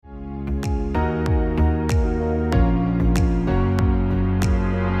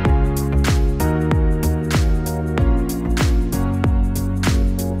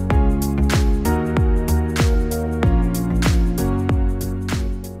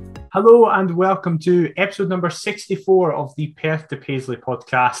Hello and welcome to episode number 64 of the Perth to Paisley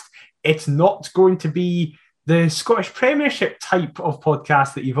podcast. It's not going to be the Scottish Premiership type of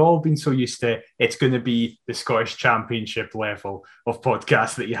podcast that you've all been so used to. It's going to be the Scottish Championship level of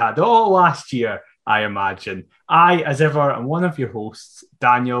podcast that you had all last year, I imagine. I, as ever, am one of your hosts,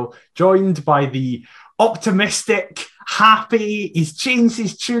 Daniel, joined by the optimistic, happy, he's changed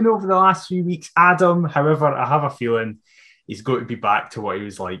his tune over the last few weeks, Adam. However, I have a feeling he's going to be back to what he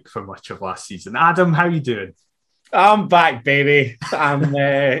was like for much of last season. Adam, how are you doing? I'm back, baby. I'm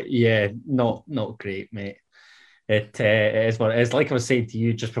not great, mate. It is what it is. Like I was saying to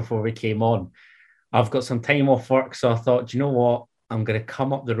you just before we came on, I've got some time off work, so I thought, do you know what? I'm going to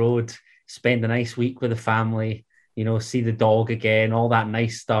come up the road, spend a nice week with the family, see the dog again, all that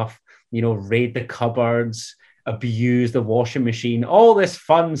nice stuff, raid the cupboards, abuse the washing machine, all this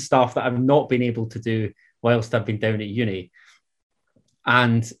fun stuff that I've not been able to do whilst I've been down at uni.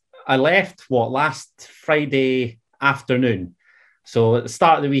 And I left, last Friday afternoon. So at the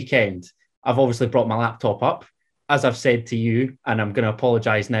start of the weekend, I've obviously brought my laptop up. As I've said to you, and I'm going to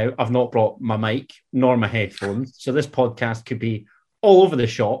apologise now, I've not brought my mic nor my headphones. So this podcast could be all over the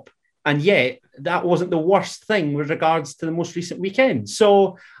shop. And yet, that wasn't the worst thing with regards to the most recent weekend.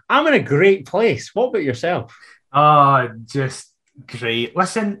 So I'm in a great place. What about yourself? Just great.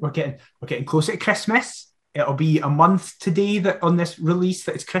 Listen, we're getting closer to Christmas. It'll be a month today that on this release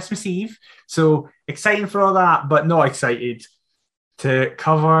that it's Christmas Eve. So exciting for all that, but not excited to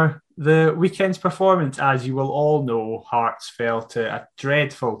cover the weekend's performance. As you will all know, Hearts fell to a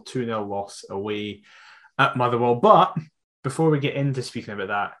dreadful 2-0 loss away at Motherwell. But before we get into speaking about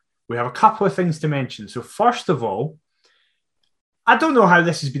that, we have a couple of things to mention. So first of all, I don't know how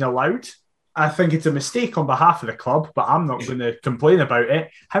this has been allowed. I think it's a mistake on behalf of the club, but I'm not going to complain about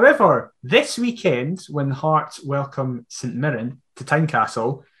it. However, this weekend, when Hearts welcome St Mirren to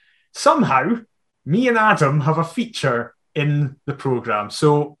Tynecastle, somehow me and Adam have a feature in the programme.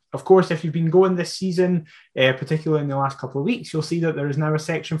 So, of course, if you've been going this season, particularly in the last couple of weeks, you'll see that there is now a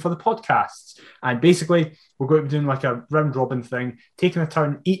section for the podcasts. And basically, we're going to be doing like a round-robin thing, taking a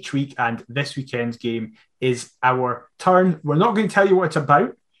turn each week, and this weekend's game is our turn. We're not going to tell you what it's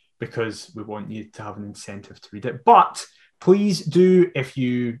about, because we want you to have an incentive to read it. But please do, if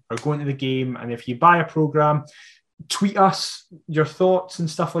you are going to the game and if you buy a programme, tweet us your thoughts and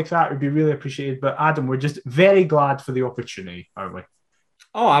stuff like that. It would be really appreciated. But Adam, we're just very glad for the opportunity, aren't we?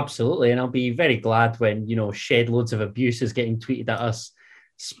 Oh, absolutely. And I'll be very glad when, shed loads of abuse is getting tweeted at us,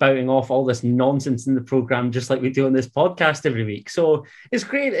 spouting off all this nonsense in the programme, just like we do on this podcast every week. So it's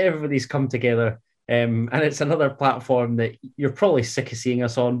great that everybody's come together. And it's another platform that you're probably sick of seeing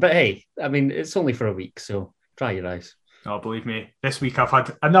us on. But hey, I mean, it's only for a week, so dry your eyes. Oh, believe me, this week I've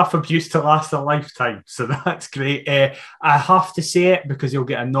had enough abuse to last a lifetime. So that's great. I have to say it because you'll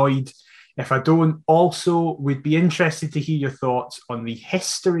get annoyed if I don't. Also, we'd be interested to hear your thoughts on the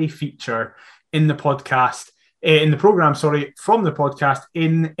history feature in the podcast, in the programme, from the podcast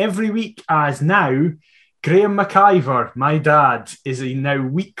in every week, as now Graham McIver, my dad, is a now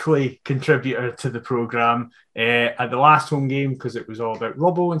weekly contributor to the programme. At the last home game, because it was all about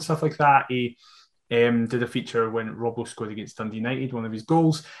Robbo and stuff like that, he did a feature when Robbo scored against Dundee United, one of his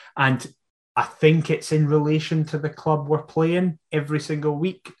goals. And I think it's in relation to the club we're playing every single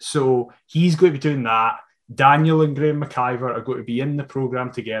week. So he's going to be doing that. Daniel and Graham McIver are going to be in the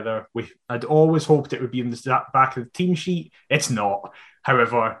programme together. I'd always hoped it would be in the back of the team sheet. It's not.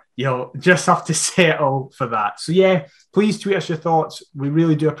 However, you'll just have to settle for that. So yeah, please tweet us your thoughts. We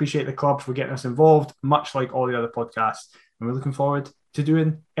really do appreciate the club for getting us involved, much like all the other podcasts. And we're looking forward to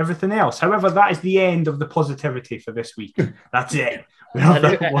doing everything else. However, that is the end of the positivity for this week. That's it. We have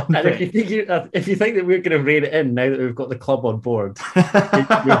that one thing. If you think that we're going to rein it in now that we've got the club on board,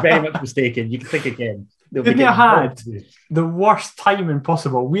 you're very much mistaken. You can think again. Couldn't have had the worst timing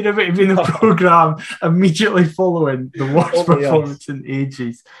possible. We'd have been in the programme immediately following the worst performance in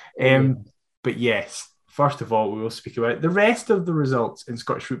ages. But yes, first of all, we will speak about the rest of the results in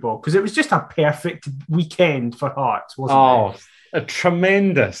Scottish football, because it was just a perfect weekend for Hearts, wasn't it? A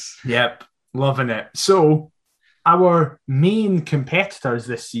tremendous. Yep, loving it. So our main competitors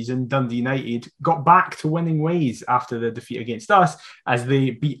this season, Dundee United, got back to winning ways after the defeat against us as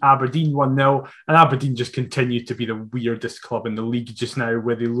they beat Aberdeen 1-0. And Aberdeen just continued to be the weirdest club in the league just now,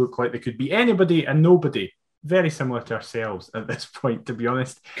 where they look like they could be anybody and nobody. Very similar to ourselves at this point, to be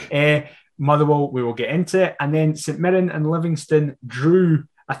honest. Motherwell, we will get into it. And then St Mirren and Livingston drew,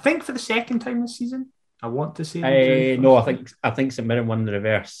 I think, for the second time this season. I want to say. No, I think St Mirren won the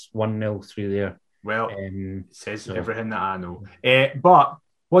reverse 1-0 through there. Well, it says everything that I know. But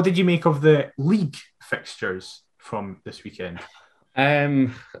what did you make of the league fixtures from this weekend?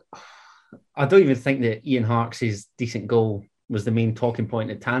 Um, I don't even think that Ian Harkes' decent goal was the main talking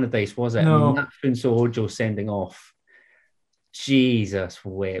point at Tannadice, was it? I mean, No. that Funso Ojo sending off, Jesus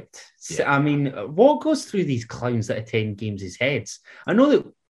wept. Yeah. I mean, what goes through these clowns that attend games' heads? I know that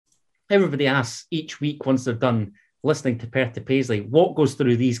everybody asks each week once they're done listening to Perth to Paisley, what goes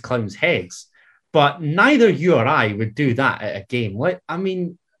through these clowns' heads? But neither you or I would do that at a game. I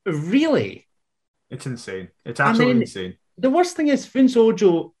mean, really? It's insane. It's And absolutely then insane. the worst thing is Funso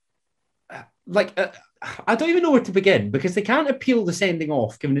Ojo, like, I don't even know where to begin because they can't appeal the sending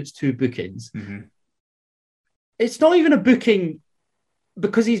off given it's two bookings. Mm-hmm. It's not even a booking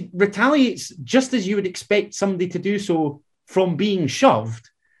because he retaliates just as you would expect somebody to do so from being shoved.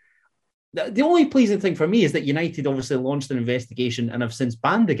 The only pleasing thing for me is that United obviously launched an investigation and have since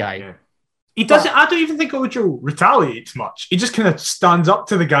banned the guy. Yeah. He doesn't. I don't even think Ojo retaliates much. He just kind of stands up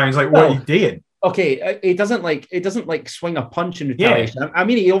to the guy and is like, "What are you doing?" Okay, it doesn't like swing a punch in retaliation. Yeah. I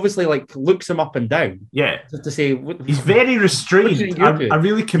mean, he obviously like looks him up and down. Yeah, just to say he's very restrained. I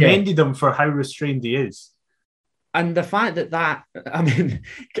really commended him for how restrained he is. And the fact that I mean,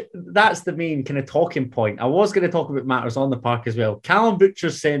 that's the main kind of talking point. I was going to talk about matters on the park as well. Callum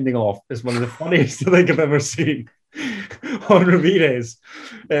Butcher's sending off is one of the funniest I think I've ever seen on Ramirez,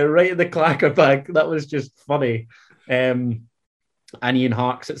 right in the clacker bag. That was just funny. And Ian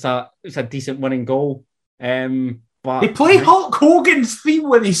Harkes, it's a decent winning goal. But they play Hulk Hogan's theme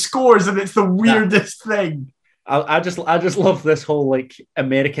when he scores, and it's the weirdest thing. I just love this whole like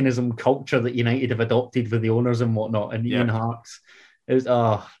Americanism culture that United have adopted with the owners and whatnot. And Ian Harkes, it's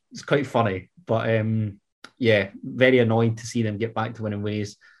quite funny, but very annoying to see them get back to winning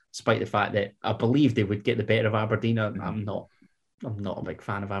ways, despite the fact that I believe they would get the better of Aberdeen. I'm not a big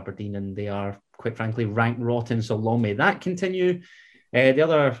fan of Aberdeen, and they are quite frankly ranked rotten. So long may that continue. The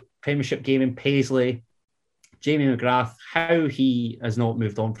other Premiership game in Paisley, Jamie McGrath, how he has not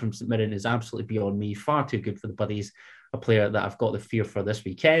moved on from St Mirren is absolutely beyond me. Far too good for the Buddies, a player that I've got the fear for this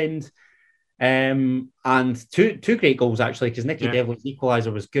weekend. And two great goals, actually, because Nicky Devlin's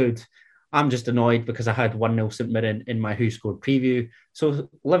equaliser was good. I'm just annoyed because I had 1-0 St Mirren in my Who Scored preview. So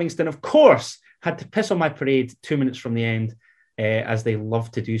Livingston, of course, had to piss on my parade 2 minutes from the end, as they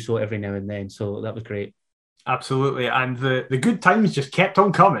love to do so every now and then. So that was great. Absolutely. And the good times just kept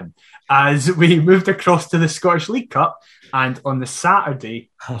on coming as we moved across to the Scottish League Cup. And on the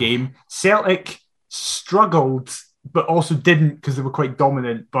Saturday game, Celtic struggled, but also didn't because they were quite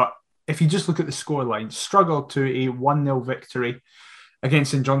dominant. But if you just look at the scoreline, struggled to a 1-0 victory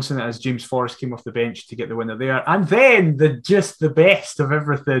against St Johnstone as James Forrest came off the bench to get the winner there. And then the best of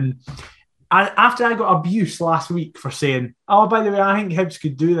everything. After I got abuse last week for saying, oh, by the way, I think Hibs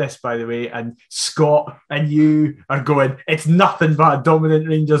could do this, by the way, and Scott and you are going, it's nothing but a dominant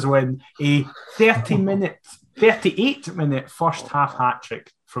Rangers win. A 38-minute first half hat-trick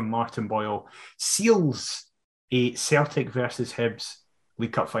from Martin Boyle seals a Celtic versus Hibs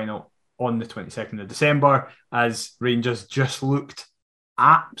League Cup final on the 22nd of December as Rangers just looked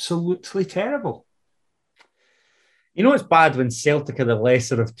absolutely terrible. You know, it's bad when Celtic are the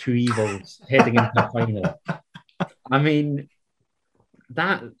lesser of two evils heading into the final. I mean,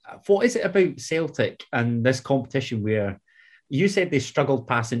 what is it about Celtic and this competition where you said they struggled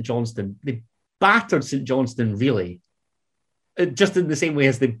past St Johnstone? They battered St Johnstone, really, just in the same way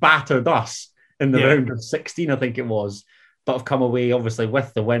as they battered us in the round of 16, I think it was, but have come away, obviously,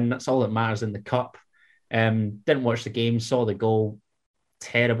 with the win. That's all that matters in the Cup. Didn't watch the game, saw the goal.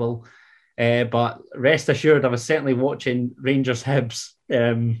 Terrible. But rest assured, I was certainly watching Rangers Hibs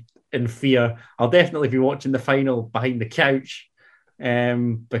in fear. I'll definitely be watching the final behind the couch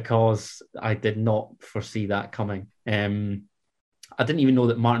because I did not foresee that coming. I didn't even know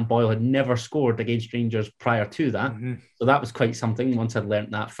that Martin Boyle had never scored against Rangers prior to that. Mm-hmm. So that was quite something once I'd learnt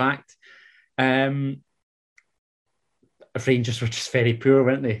that fact. Rangers were just very poor,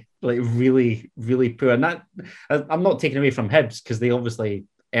 weren't they? Like really, really poor. And that I'm not taking away from Hibs because they obviously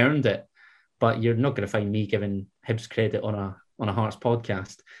earned it. But you're not going to find me giving Hibs credit on a Hearts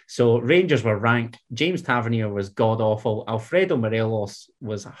podcast. So Rangers were rank. James Tavernier was god-awful. Alfredo Morelos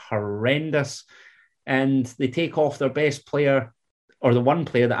was horrendous. And they take off their best player, or the one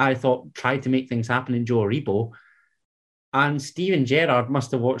player that I thought tried to make things happen in Joe Aribo. And Steven Gerrard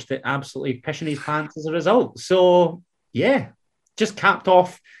must have watched it absolutely pissing his pants as a result. So, yeah, just capped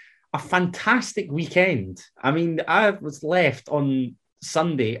off a fantastic weekend. I mean, I was left on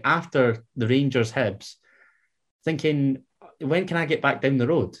Sunday after the Rangers Hibs thinking, when can I get back down the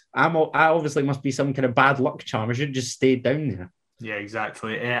road? I obviously must be some kind of bad luck charm. I should have just stayed down there. Yeah,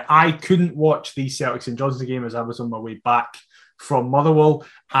 exactly. I couldn't watch the Celtics and Johnson game as I was on my way back from Motherwell.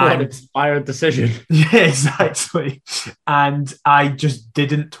 What an inspired decision. Yeah, exactly. And I just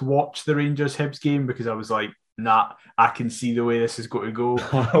didn't watch the Rangers Hibs game because I was like, nah, I can see the way this is going to go.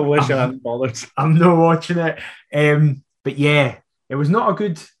 I wish I hadn't bothered. I'm not watching it. But yeah, it was not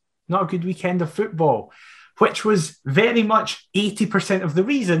a good weekend of football, which was very much 80% of the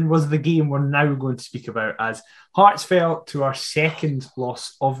reason was the game we're now going to speak about, as Hearts fell to our second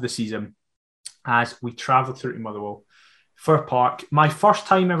loss of the season as we travelled through to Motherwell. Fir Park. My first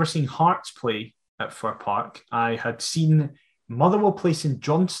time ever seeing Hearts play at Fir Park. I had seen Motherwell play St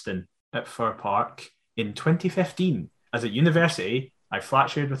Johnstone at Fir Park in 2015. As at university, I flat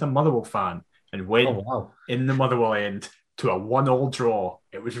shared with a Motherwell fan and went in the Motherwell end to a 1-1 draw.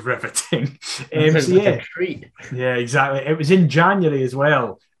 It was riveting. A treat. Yeah, exactly. It was in January as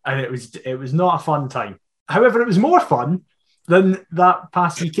well, and it was not a fun time. However, it was more fun than that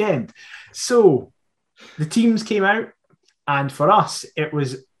past weekend. So the teams came out. And for us, it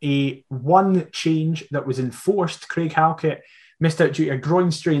was a one change that was enforced. Craig Halkett missed out due to a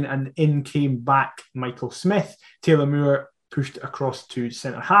groin strain, and in came back Michael Smith. Taylor Moore pushed across to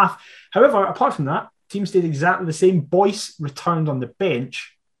centre half. However, apart from that, team stayed exactly the same. Boyce returned on the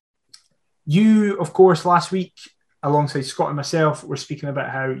bench. You, of course, last week, alongside Scott and myself, were speaking about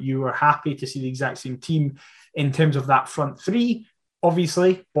how you were happy to see the exact same team in terms of that front three.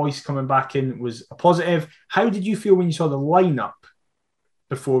 Obviously, Boyce coming back in was a positive. How did you feel when you saw the lineup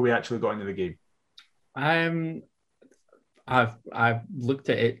before we actually got into the game? I've looked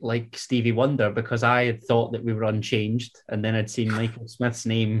at it like Stevie Wonder because I had thought that we were unchanged, and then I'd seen Michael Smith's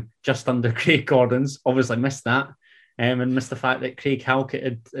name just under Craig Gordon's. Obviously, missed that, and missed the fact that Craig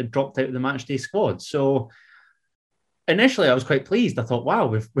Halkett had dropped out of the matchday squad. So initially, I was quite pleased. I thought, wow,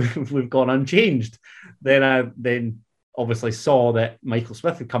 we've gone unchanged. Then obviously saw that Michael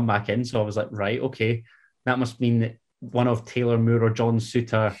Smith had come back in, so I was like, right, okay, that must mean that one of Taylor Moore or John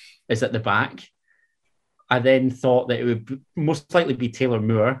Souttar is at the back. I then thought that it would most likely be Taylor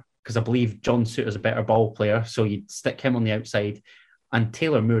Moore, because I believe John Souttar's a better ball player, so you'd stick him on the outside, and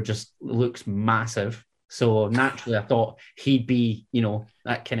Taylor Moore just looks massive, so naturally I thought he'd be,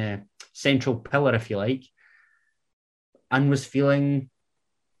 that kind of central pillar, if you like, and was feeling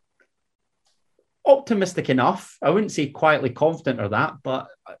optimistic enough. I wouldn't say quietly confident or that, but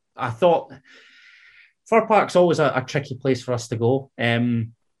I thought Fir Park's always a tricky place for us to go.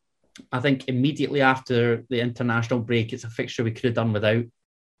 I think immediately after the international break, it's a fixture we could have done without.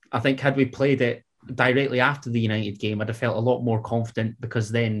 I think had we played it directly after the United game, I'd have felt a lot more confident,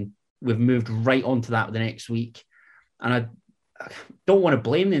 because then we've moved right on to that the next week. And I don't want to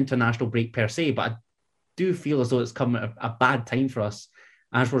blame the international break per se, but I do feel as though it's come at a bad time for us,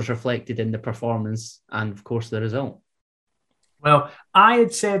 as was reflected in the performance and, of course, the result. Well, I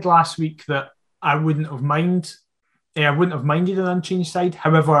had said last week that I wouldn't have minded an unchanged side.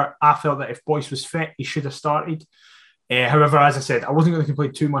 However, I felt that if Boyce was fit, he should have started. However, as I said, I wasn't going to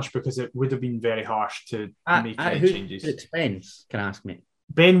complain too much because it would have been very harsh to make any changes. Who explains, can I ask me?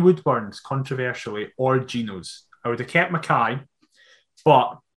 Ben Woodburn's, controversially, or Gino's. I would have kept Mackay,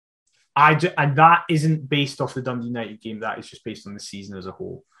 but and that isn't based off the Dundee United game. That is just based on the season as a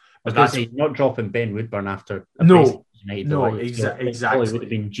whole. But that's not dropping Ben Woodburn after Exactly. Probably would have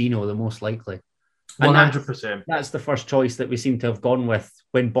been Gino the most likely. 100%. That's the first choice that we seem to have gone with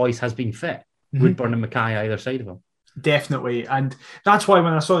when Boyce has been fit. Mm-hmm. Woodburn and Mackay either side of him. Definitely, and that's why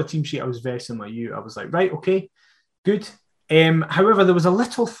when I saw the team sheet, I was very similar to you. I was like, right, okay, good. However, there was a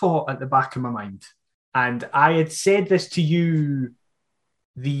little thought at the back of my mind, and I had said this to you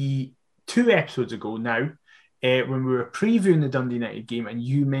the 2 episodes ago now, when we were previewing the Dundee United game, and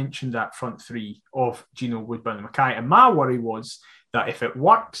you mentioned that front three of Gino, Woodburn and Mackay, and my worry was that if it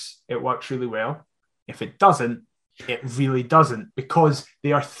works really well. If it doesn't, it really doesn't, because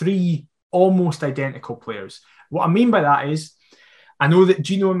they are 3 almost identical players. What I mean by that is, I know that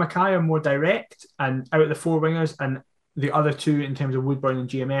Gino and Mackay are more direct and out of the 4 wingers, and the other 2 in terms of Woodburn and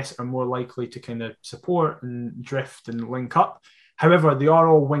GMS are more likely to kind of support and drift and link up. However, they are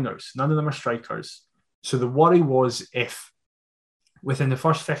all wingers. None of them are strikers. So the worry was, if within the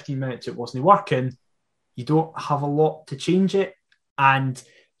first 15 minutes it wasn't working, you don't have a lot to change it. And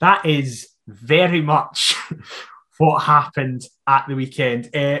that is very much what happened at the weekend.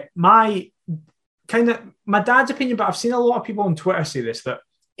 My dad's opinion, but I've seen a lot of people on Twitter say this, that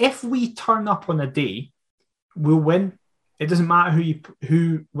if we turn up on a day, we'll win. It doesn't matter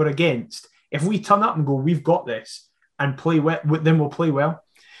who we're against. If we turn up and go, we've got this, and play well, then we'll play well.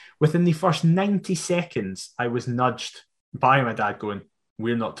 Within the first 90 seconds, I was nudged by my dad going,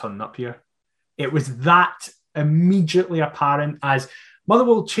 we're not turning up here. It was that immediately apparent, as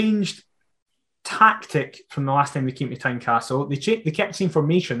Motherwell changed tactic from the last time they came to Tynecastle. They kept the same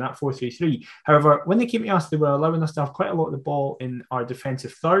formation, that 4-3-3. However, when they came to us, they were allowing us to have quite a lot of the ball in our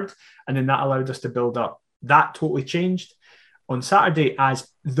defensive third, and then that allowed us to build up. That totally changed on Saturday, as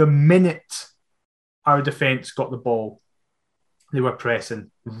the minute our defence got the ball, they were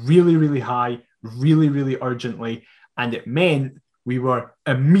pressing really, really high, really, really urgently, and it meant we were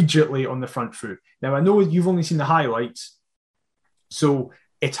immediately on the front foot. Now, I know you've only seen the highlights, so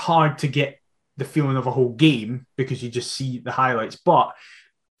it's hard to get the feeling of a whole game because you just see the highlights. But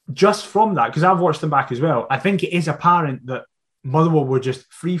just from that, because I've watched them back as well, I think it is apparent that Motherwell were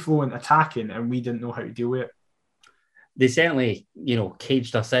just free-flowing, attacking, and we didn't know how to deal with it. They certainly,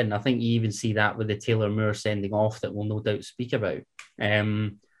 caged us in. I think you even see that with the Taylor Moore sending off that we'll no doubt speak about.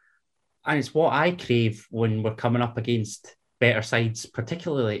 And it's what I crave when we're coming up against better sides,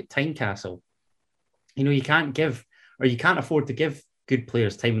 particularly at Tynecastle. You can't afford to give good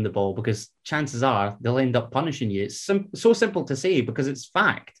players time in the ball because chances are they'll end up punishing you. It's so simple to say because it's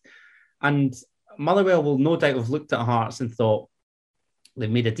fact. And Motherwell will no doubt have looked at Hearts and thought they've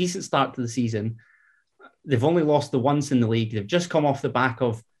made a decent start to the season. They've only lost the once in the league. They've just come off the back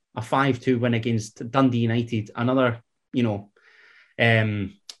of a 5-2 win against Dundee United, another,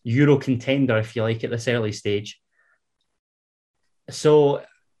 Euro contender, if you like, at this early stage. So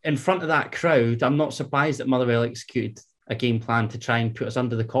in front of that crowd, I'm not surprised that Motherwell executed a game plan to try and put us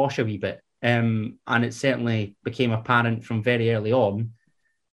under the cosh a wee bit. And it certainly became apparent from very early on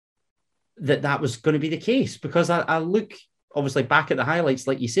that was going to be the case because I look, obviously, back at the highlights,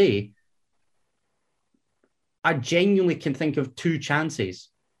 like you say, I genuinely can think of 2 chances,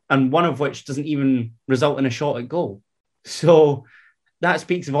 and one of which doesn't even result in a shot at goal. So that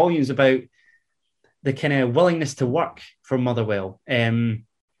speaks volumes about the kind of willingness to work from Motherwell. And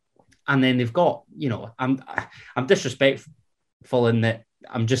then they've got, I'm disrespectful in that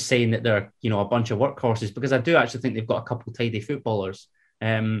I'm just saying that they're, a bunch of workhorses because I do actually think they've got a couple of tidy footballers.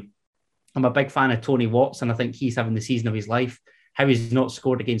 I'm a big fan of Tony Watson. I think he's having the season of his life. How he's not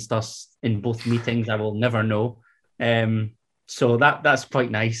scored against us in both meetings, I will never know. So that's quite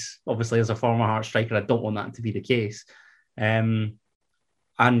nice. Obviously, as a former Hearts striker, I don't want that to be the case. And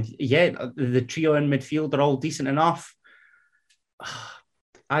yeah, the trio in midfield are all decent enough.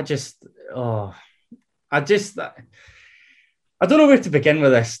 I don't know where to begin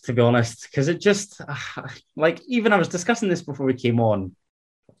with this, to be honest, because it just, even I was discussing this before we came on.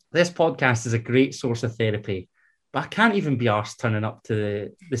 This podcast is a great source of therapy, but I can't even be arsed turning up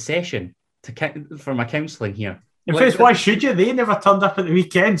to the session for my counselling here. In fact, why should you? They never turned up at the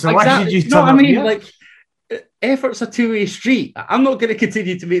weekend, so exactly. Why should you turn up here? Effort's a two-way street. I'm not going to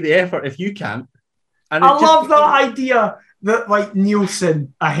continue to make the effort if you can't. And I love that idea that,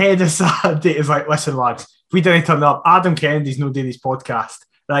 Nielsen ahead of Saturday is like, listen, lads, if we didn't turn up, Adam Kennedy's no doing his podcast,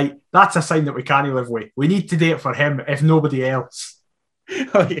 right? That's a sign that we can't live with. We need to do it for him, if nobody else.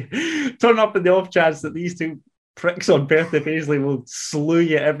 Oh, yeah. Turn up in the off chance that these 2 pricks on Perth and Paisley will slew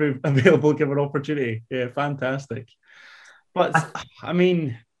you at every available given opportunity. Yeah, fantastic. But I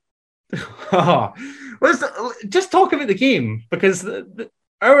mean, let's just talk about the game because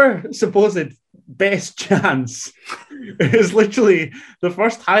our supposed best chance is literally the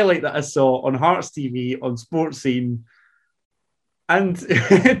first highlight that I saw on Hearts TV on Sports Scene, and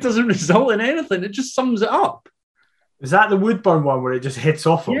it doesn't result in anything. It just sums it up. Is that the Woodburn one where it just hits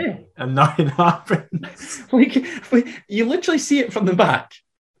off him and nothing happens? You literally see it from the back.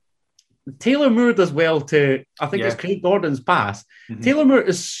 Taylor Moore does well to, I think it's Craig Gordon's pass. Mm-hmm. Taylor Moore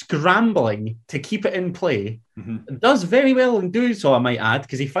is scrambling to keep it in play. Mm-hmm. Does very well in doing so, I might add,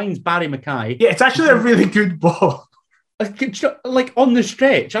 because he finds Barry Mackay. Yeah, it's actually a really good ball. On the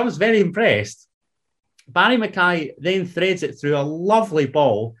stretch, I was very impressed. Barry Mackay then threads it through a lovely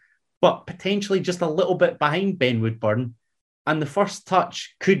ball, but potentially just a little bit behind Ben Woodburn. And the first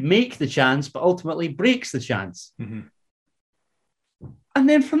touch could make the chance, but ultimately breaks the chance. Mm-hmm. And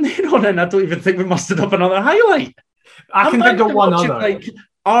then from there on in, I don't even think we mustered up another highlight. I can think of one other.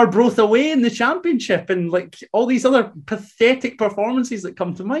 Arbroath away in the Championship and all these other pathetic performances that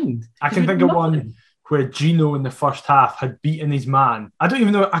come to mind. I can think of one where Gino in the first half had beaten his man. I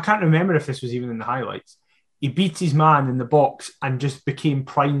can't remember if this was even in the highlights. He beat his man in the box and just became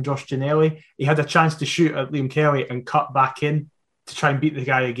prime Josh Ginnelly. He had a chance to shoot at Liam Kelly and cut back in to try and beat the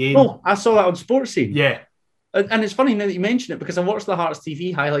guy again. Oh, I saw that on Sports Scene. Yeah. And it's funny now that you mention it because I watched the Hearts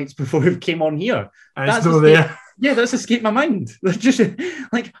TV highlights before we came on here. And it's still there. Yeah, that's escaped my mind. They're just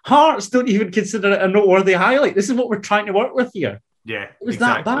Hearts don't even consider it a noteworthy highlight. This is what we're trying to work with here. Yeah, it was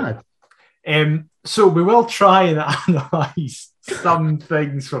exactly that bad. So we will try and analyse some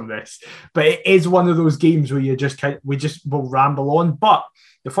things from this, but it is one of those games where we just will ramble on. But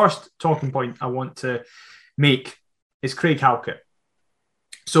the first talking point I want to make is Craig Halkett.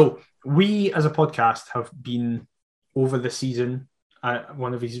 So we, as a podcast, have been over the season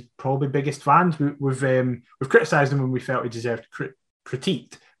one of his probably biggest fans. We've criticised him when we felt he deserved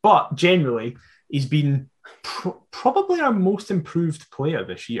critiqued, but generally he's been probably our most improved player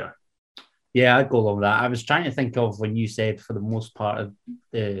this year. Yeah, I'd go along with that. I was trying to think of when you said for the most part of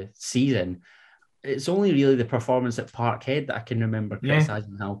the season, it's only really the performance at Parkhead that I can remember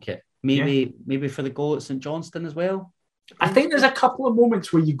criticising Halkett. Maybe for the goal at St Johnstone as well. I think there's a couple of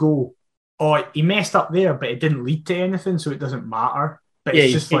moments where you go, oh, he messed up there, but it didn't lead to anything, so it doesn't matter. But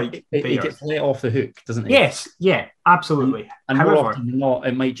it's just he gets let off the hook, doesn't he? Yes, yeah, absolutely. And however, more often than not,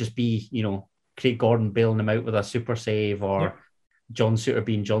 it might just be, Craig Gordon bailing him out with a super save, or John Souttar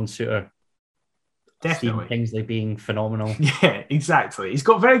being John Souttar. Definitely. Stephen Kingsley being phenomenal. Yeah, exactly. He's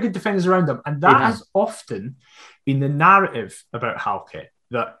got very good defenders around him. And that has often been the narrative about Halkett.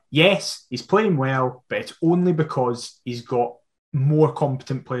 That, yes, he's playing well, but it's only because he's got more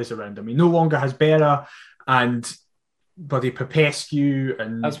competent players around him. He no longer has Berra and Buddy Popescu.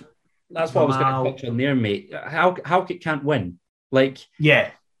 And that's what I was going to touch on there, mate. Halkett can't win.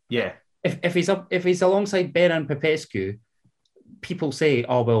 Yeah. If he's alongside Berra and Popescu, people say,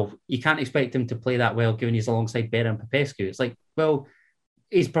 oh, well, you can't expect him to play that well given he's alongside Berra and Popescu. It's like, well,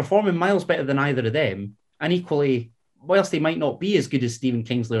 he's performing miles better than either of them. And equally, whilst he might not be as good as Stephen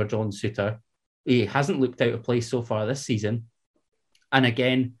Kingsley or John Souttar, he hasn't looked out of place so far this season. And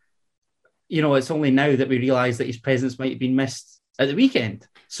again, it's only now that we realise that his presence might have been missed at the weekend.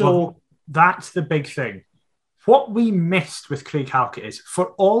 So that's the big thing. What we missed with Craig Halkett is,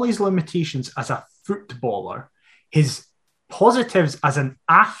 for all his limitations as a footballer, his positives as an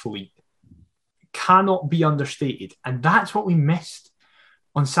athlete cannot be understated. And that's what we missed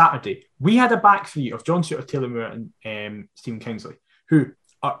on Saturday. We had a back three of John Souttar, Taylor Moore and Stephen Kingsley, who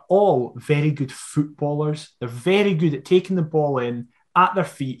are all very good footballers. They're very good at taking the ball in at their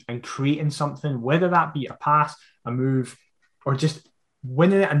feet and creating something, whether that be a pass, a move, or just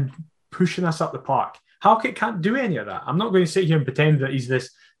winning it and pushing us up the park. Halkett can't do any of that. I'm not going to sit here and pretend that he's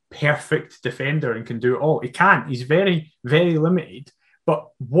this perfect defender and can do it all. He can't. He's very, very limited. But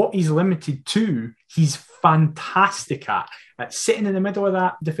what he's limited to, he's fantastic at sitting in the middle of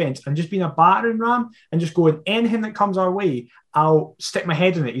that defence and just being a battering ram and just going, anything that comes our way, I'll stick my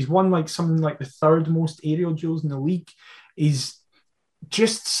head in it. He's won something like the third most aerial duels in the league. He's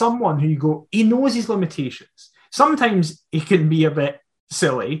just someone who you go, he knows his limitations. Sometimes he can be a bit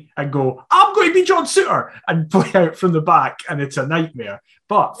silly and go, I'm going to be John Souttar, and play out from the back, and it's a nightmare.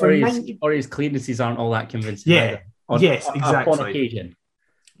 But for his clearances aren't all that convincing. Yes, exactly. On occasion.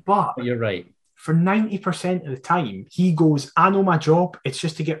 But you're right. For 90% of the time, he goes, I know my job. It's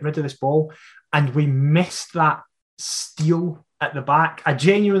just to get rid of this ball. And we missed that steal at the back.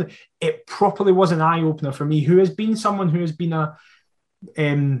 It properly was an eye-opener for me, who has been someone who has been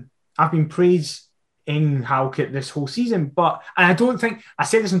I've been praising Halkett this whole season, and I don't think, I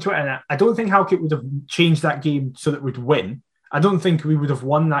said this on Twitter, and I don't think Halkett would have changed that game so that we'd win. I don't think we would have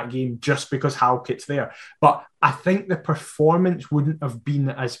won that game just because Halkett's there. But I think the performance wouldn't have been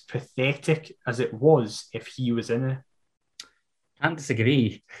as pathetic as it was if he was in it. Can't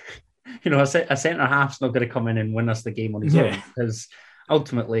disagree. A centre-half's not going to come in and win us the game on his own, because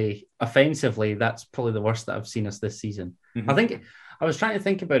ultimately, offensively, that's probably the worst that I've seen us this season. Mm-hmm. I was trying to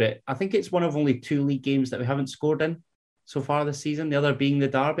think about it. I think it's one of only 2 league games that we haven't scored in so far this season, the other being the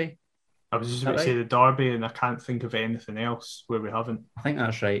derby. I was just about to say the derby, and I can't think of anything else where we haven't. I think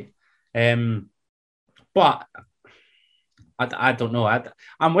that's right. But I don't know.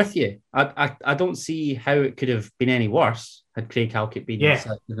 I'm with you. I don't see how it could have been any worse had Craig Halkett been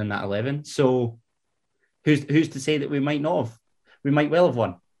selected in that 11. So who's to say that we might not have? We might well have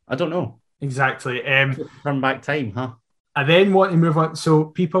won. I don't know. Exactly. Turn back time, huh? I then want to move on. So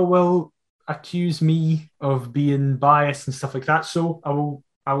people will accuse me of being biased and stuff like that. So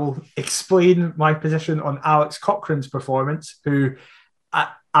I will explain my position on Alex Cochrane's performance, who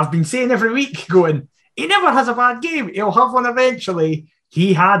I've been saying every week, going, he never has a bad game. He'll have one eventually.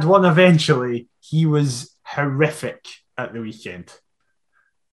 He had one eventually. He was horrific at the weekend.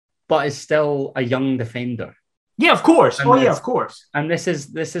 But is still a young defender. Yeah, of course. Of course. And this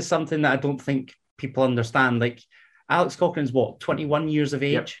is something that I don't think people understand. Alex Cochrane's 21 years of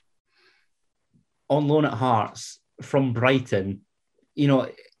age? Yep. On loan at Hearts from Brighton.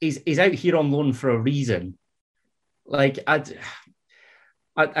 He's out here on loan for a reason. And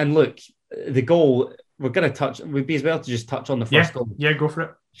look, the goal, we'd be as well to just touch on the first goal. Yeah, go for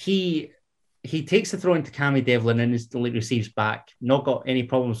it. he takes the throw into Cammy Devlin and instantly receives back. Not got any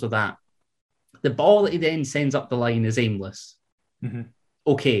problems with that. The ball that he then sends up the line is aimless. Mm-hmm.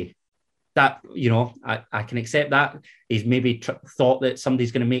 Okay. That, I can accept that. He's maybe thought that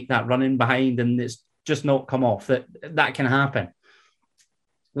somebody's going to make that run in behind and it's just not come off. That can happen.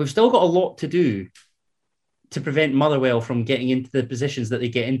 We've still got a lot to do to prevent Motherwell from getting into the positions that they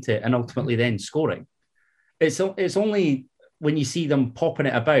get into and ultimately then scoring. It's only when you see them popping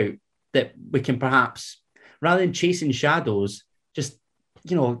it about that we can perhaps, rather than chasing shadows, just,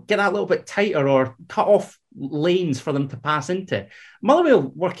 get that little bit tighter or cut off lanes for them to pass into. Motherwell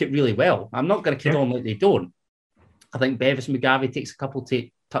work it really well. I'm not going to kid on like they don't. I think Bevis Mugabe takes a couple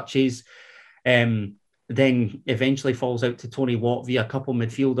touches, then eventually falls out to Tony Watt via a couple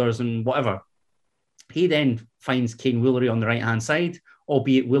midfielders and whatever. He then finds Kane Woolery on the right-hand side,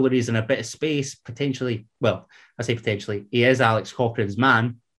 albeit Woolery's in a bit of space, potentially. Well, I say potentially. He is Alex Cochrane's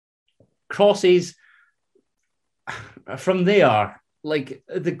man. Crosses from there, like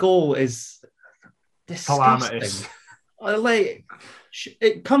the goal is disgusting. Like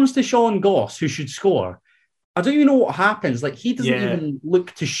it comes to Sean Goss, who should score. I don't even know what happens. Like he doesn't even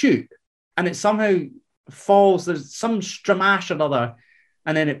look to shoot, and it somehow falls. There's some stramash or other.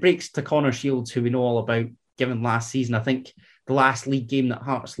 And then it breaks to Connor Shields, who we know all about, given last season. I think the last league game that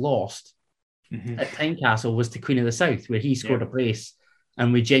Hearts lost at Tynecastle was to Queen of the South, where he scored a brace,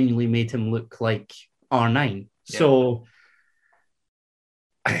 and we genuinely made him look like R9. Yeah. So,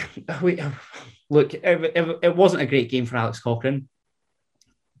 look, it wasn't a great game for Alex Cochrane,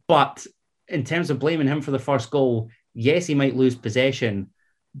 but in terms of blaming him for the first goal, yes, he might lose possession,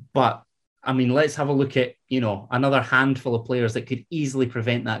 but I mean, let's have a look at, another handful of players that could easily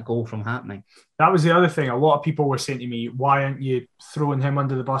prevent that goal from happening. That was the other thing. A lot of people were saying to me, why aren't you throwing him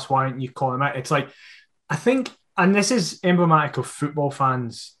under the bus? Why aren't you calling him out? It's like, I think, and this is emblematic of football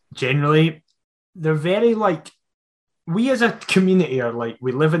fans generally, they're very like, we as a community are like,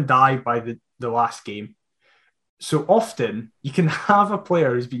 we live and die by the last game. So often you can have a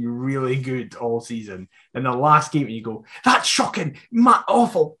player who's been really good all season, and the last game you go, that's shocking,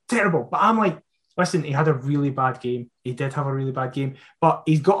 awful, terrible. But I'm like, listen, he had a really bad game. He did have a really bad game, but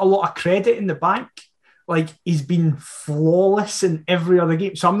he's got a lot of credit in the bank. Like he's been flawless in every other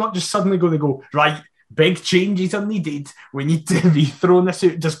game. So I'm not just suddenly going to go, right, big changes are needed. We need to be throwing this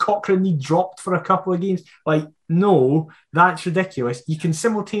out. Does Cochrane need dropped for a couple of games? Like, no, that's ridiculous. You can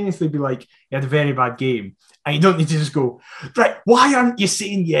simultaneously be like, he had a very bad game. And you don't need to just go, right, why aren't you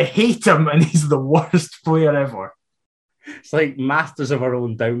saying you hate him and he's the worst player ever? It's like masters of our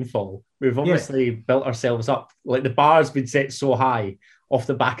own downfall. We've obviously built ourselves up. Like the bar's been set so high off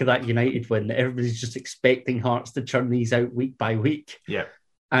the back of that United win that everybody's just expecting Hearts to churn these out week by week. Yeah.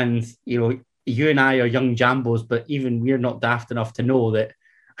 And, you and I are young jambos, but even we're not daft enough to know that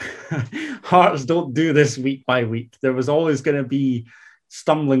Hearts don't do this week by week. There was always going to be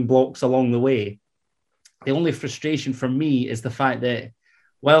stumbling blocks along the way. The only frustration for me is the fact that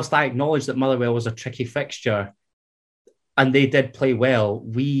whilst I acknowledge that Motherwell was a tricky fixture and they did play well,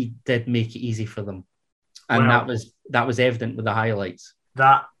 we did make it easy for them. And that was evident with the highlights.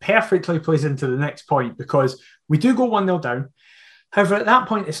 That perfectly plays into the next point because we do go 1-0 down. However, at that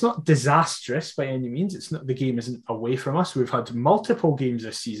point, it's not disastrous by any means. It's not, the game isn't away from us. We've had multiple games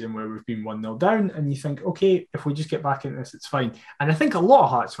this season where we've been 1-0 down, and you think, okay, if we just get back into this, it's fine. And I think a lot of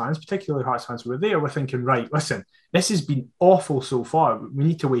Hearts fans, particularly Hearts fans who were there, were thinking, right, listen, this has been awful so far. We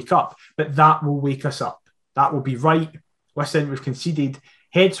need to wake up, but that will wake us up. That will be right. Listen, we've conceded.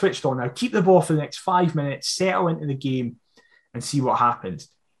 Head switched on now. Keep the ball for the next 5 minutes, settle into the game, and see what happens.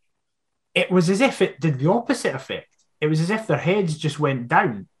 It was as if it did the opposite effect. It was as if their heads just went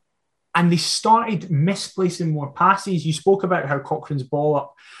down and they started misplacing more passes. You spoke about how Cochrane's ball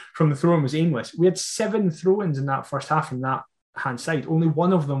up from the throw-in was aimless. We had 7 throw-ins in that first half from that hand side. Only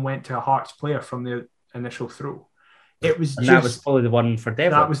one of them went to a Hearts player from the initial throw. It was that was probably the one for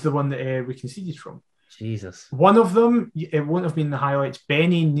Devlin. That was the one that we conceded from. Jesus. One of them, it won't have been the highlights.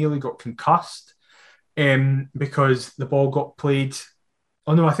 Benny nearly got concussed because the ball got played.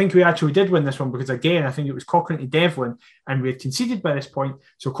 Oh, no, I think we actually did win this one because, again, I think it was Cochrane to Devlin and we had conceded by this point.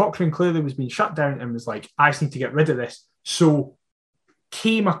 So Cochrane clearly was being shut down and was like, I just need to get rid of this. So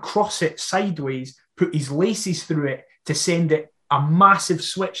came across it sideways, put his laces through it to send it a massive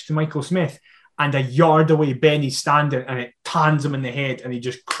switch to Michael Smith. And a yard away, Benny's standing and it tans him in the head and he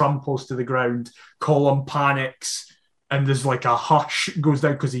just crumples to the ground. Colin panics and there's like a hush goes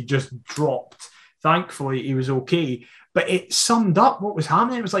down because he just dropped. Thankfully, he was okay. But it summed up what was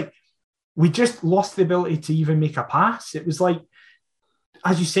happening. It was like, we just lost the ability to even make a pass. It was like,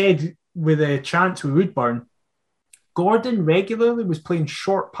 as you said, with a chance with Woodburn, Gordon regularly was playing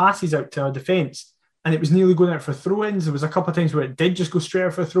short passes out to our defence, and it was nearly going out for throw-ins. There was a couple of times where it did just go straight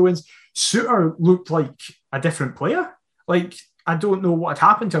out for throw-ins. Suter looked like a different player. Like, I don't know what had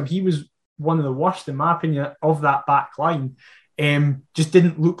happened to him. He was one of the worst, in my opinion, of that back line. Just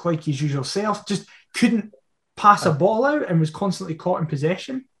didn't look like his usual self. Just couldn't pass a ball out and was constantly caught in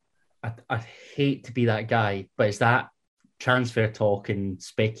possession. I hate to be that guy, but it's that transfer talk and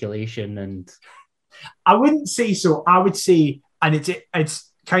speculation, and I wouldn't say so. I would say, and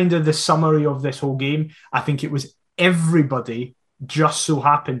it's kind of the summary of this whole game. I think it was everybody just so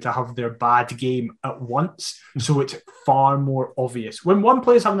happened to have their bad game at once, so it's far more obvious. When one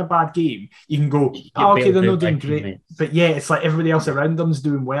player's having a bad game, you can go, oh, okay, they're not doing great. But yeah, it's like everybody else around them's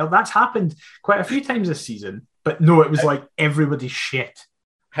doing well. That's happened quite a few times this season. But no, it was like everybody's shit.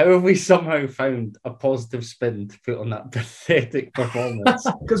 How have we somehow found a positive spin to put on that pathetic performance?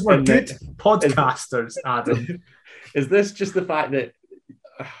 Because we're good podcasters, Adam. Is this just the fact that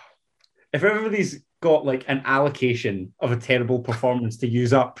if everybody's got like an allocation of a terrible performance to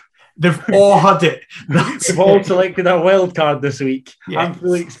use up, they've all had it. They've all selected a wild card this week. Yes. I'm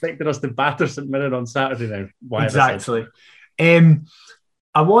fully expecting us to batter St Mirren on Saturday now. Why exactly.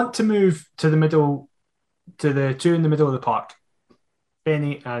 I want to move to the middle, to the two in the middle of the park,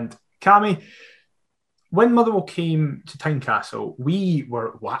 Benny and Cammy. When Motherwell came to Tynecastle, we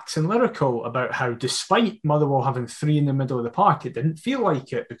were waxing lyrical about how, despite Motherwell having three in the middle of the park, it didn't feel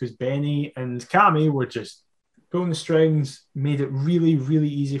like it because Benny and Cammy were just pulling the strings, made it really, really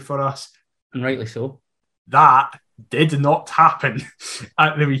easy for us. And rightly so. That did not happen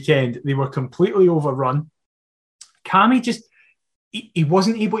at the weekend. They were completely overrun. Cammy just, he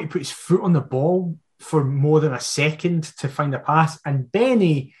wasn't able to put his foot on the ball for more than a second to find a pass. And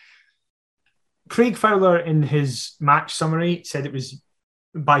Benny, Craig Fowler in his match summary said it was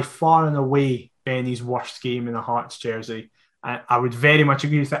by far and away Benny's worst game in a Hearts jersey. I would very much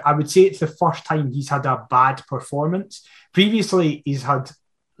agree with that. I would say it's the first time he's had a bad performance. Previously, he's had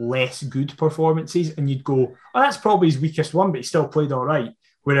less good performances, and you'd go, oh, that's probably his weakest one, but he still played all right.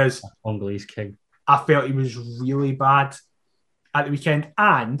 Whereas Congolese king, I felt he was really bad at the weekend.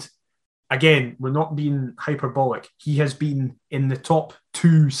 And again, we're not being hyperbolic. He has been in the top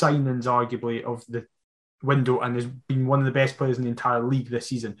two signings, arguably, of the window and has been one of the best players in the entire league this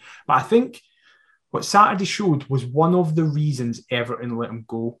season. But I think what Saturday showed was one of the reasons Everton let him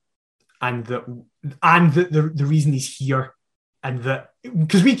go, and the reason he's here, and that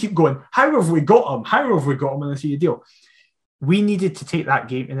because we keep going, how have we got him? How have we got him in a 3-year deal? We needed to take that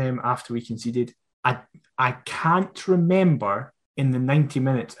game to them after we conceded. I can't remember in the 90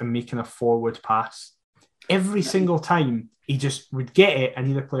 minutes and making a forward pass. Every single time he just would get it and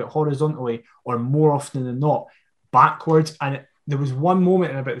either play it horizontally or, more often than not, backwards. And there was one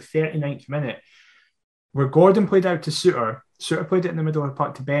moment in about the 39th minute where Gordon played out to Suter. Suter played it in the middle of the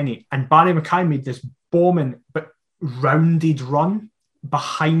park to Benny, and Barry Mackay made this bombing but rounded run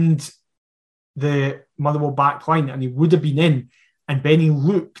behind the Motherwell back line, and he would have been in, and Benny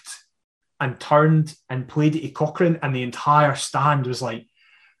looked and turned and played it to Cochrane, and the entire stand was like,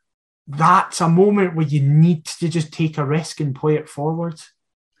 that's a moment where you need to just take a risk and play it forward.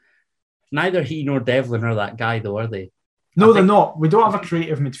 Neither he nor Devlin are that guy, though, are they? No, they're not. We don't have a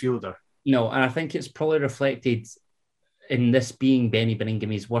creative midfielder. No, and I think it's probably reflected in this being Benny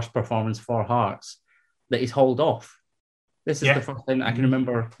Binningham's worst performance for Hearts, that he's hauled off. This is the first time I can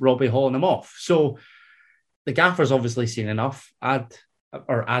remember Robbie hauling him off. So the gaffer's obviously seen enough,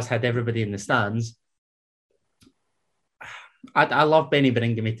 as had everybody in the stands. I love Benny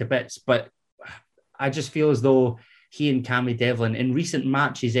Binningame to bits, but I just feel as though he and Cammy Devlin, in recent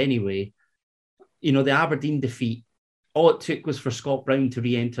matches anyway, you know, the Aberdeen defeat, all it took was for Scott Brown to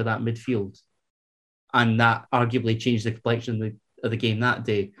re-enter that midfield. And that arguably changed the complexion of the game that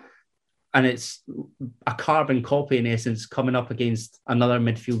day. And it's a carbon copy, in essence, coming up against another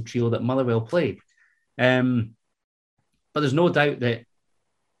midfield trio that Motherwell played. But there's no doubt that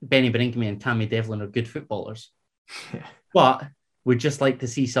Benny Binningame and Cammy Devlin are good footballers. Yeah. But we'd just like to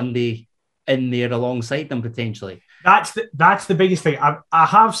see somebody in there alongside them, potentially. That's the biggest thing. I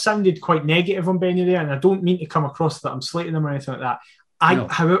have sounded quite negative on Benny there, and I don't mean to come across that I'm slating them or anything like that.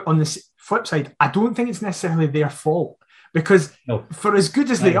 However, on the flip side, I don't think it's necessarily their fault, because for as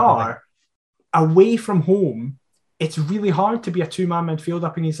good as they are, away from home, it's really hard to be a two-man midfield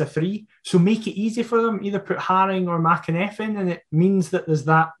up against a three. So make it easy for them. Either put Haring or McInnes in, and it means that there's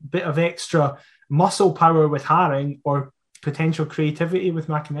that bit of extra muscle power with Haring or potential creativity with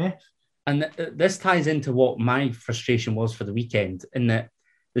McInnes. And this ties into what my frustration was for the weekend, in that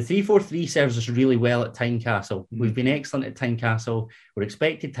the 3-4-3 serves us really well at Tynecastle. We've been excellent at Tynecastle. We're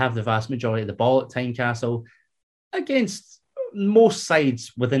expected to have the vast majority of the ball at Tynecastle. against most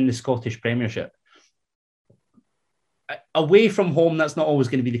sides within the Scottish Premiership. Away from home, that's not always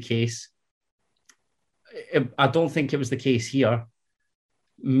going to be the case. I don't think it was the case here.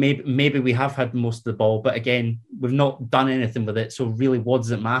 Maybe we have had most of the ball, but again, we've not done anything with it. So really, what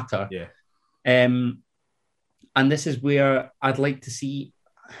does it matter? Yeah. And this is where I'd like to see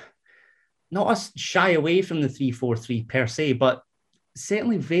not us shy away from the 3-4-3 per se, but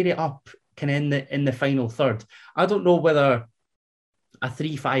certainly vary it up kind of in the final third. I don't know whether a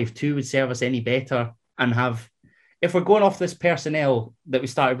 3-5-2 would serve us any better and have, if we're going off this personnel that we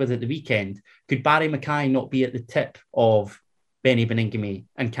started with at the weekend, could Barry Mackay not be at the tip of Benny Beningame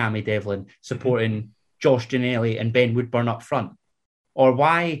and Cammy Devlin supporting Josh Ginnelly and Ben Woodburn up front? Or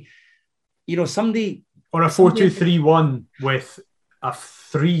why, somebody... Or a 4-2-3-1 with a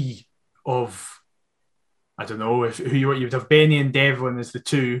 3 of, I don't know, you would have Benny and Devlin as the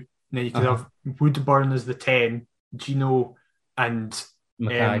 2, and then you could have Woodburn as the 10, Gino and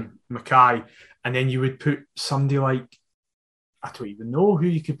Mackay, and then you would put somebody like, I don't even know who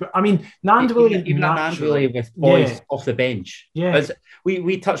you could put. I mean, Nandwilly. Even Nandwilly with boys off the bench. Yeah. As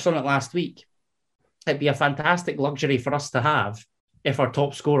we touched on it last week. It'd be a fantastic luxury for us to have if our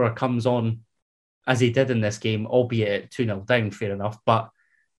top scorer comes on as he did in this game, albeit at 2-0 down, fair enough. But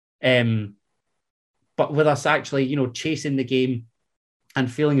with us actually, chasing the game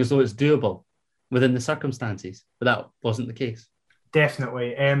and feeling as though it's doable within the circumstances. But that wasn't the case.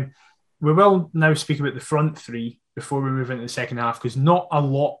 Definitely. We will now speak about the front three before we move into the second half, because not a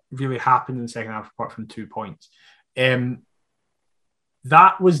lot really happened in the second half apart from 2 points. That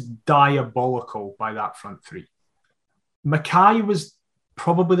was diabolical by that front three. Mackay was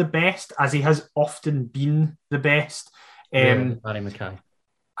probably the best, as he has often been the best. Barry Mackay.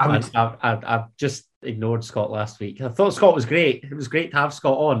 I've just ignored Scott last week. I thought Scott was great. It was great to have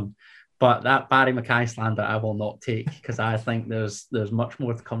Scott on, but that Barry Mackay slander I will not take, because I think there's much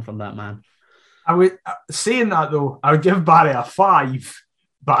more to come from that man. I would, saying that though, I would give Barry a 5,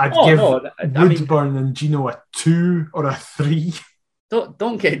 but I'd give Woodburn and Gino a 2 or a 3.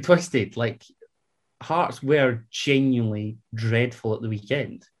 Don't get it twisted. Like, Hearts were genuinely dreadful at the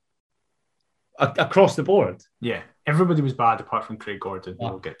weekend. Across the board. Yeah, everybody was bad apart from Craig Gordon.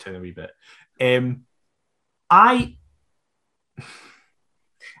 We'll get to in a wee bit. I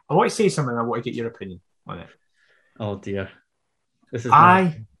want to say something. I want to get your opinion on it. Oh dear. This is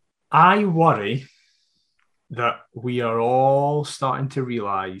I worry that we are all starting to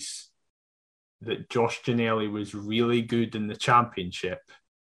realise that Josh Ginnelly was really good in the Championship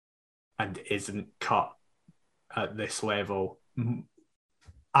and isn't cut at this level.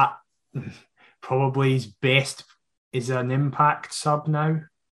 Probably his best is an Impact sub now.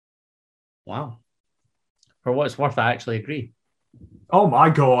 Wow. For what it's worth, I actually agree. Oh my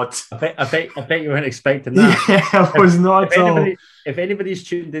God. I bet you weren't expecting that. Yeah, I was not at all. If anybody's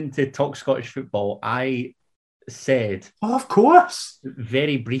tuned into Talk Scottish Football, I said... Oh, of course.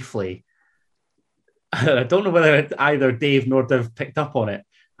 Very briefly, I don't know whether either Dave nor Div picked up on it.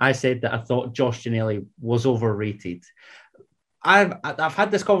 I said that I thought Josh Ginnelly was overrated. I've had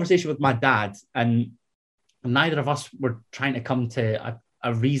this conversation with my dad, and neither of us were trying to come to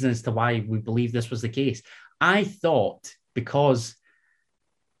a reason as to why we believe this was the case. I thought because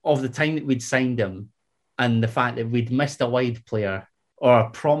of the time that we'd signed him and the fact that we'd missed a wide player or a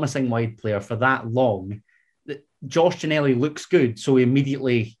promising wide player for that long, that Josh Ginnelly looks good. So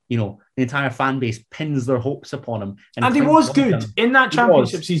immediately, the entire fan base pins their hopes upon him. And he was good. In that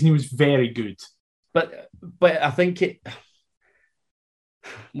championship season, he was very good. But I think it...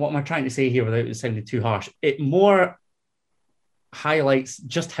 What am I trying to say here without it sounding too harsh? It more highlights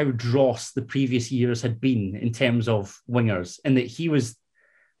just how dross the previous years had been in terms of wingers, and that he was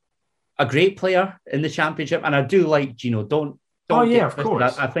a great player in the Championship. And I do like Gino. Don't of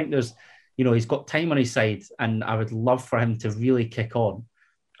course. I think there's, he's got time on his side, and I would love for him to really kick on.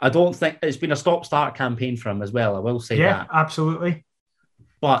 I don't think it's been a stop-start campaign for him as well. I will say that. Yeah, absolutely.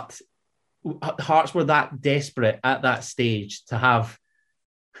 But Hearts were that desperate at that stage to have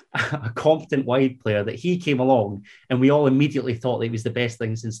a competent wide player that he came along and we all immediately thought that he was the best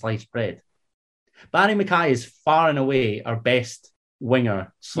thing since sliced bread. Barry Mackay is far and away our best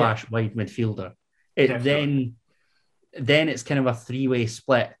winger / wide midfielder. Then it's kind of a three-way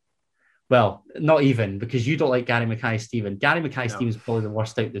split. Well, not even, because you don't like Gary Mackay-Steven. Gary Mackay-Steven's probably the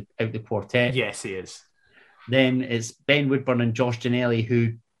worst out the quartet. Yes, he is. Then it's Ben Woodburn and Josh Ginnelly,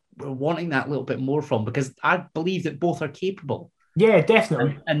 who we're wanting that little bit more from, because I believe that both are capable. Yeah,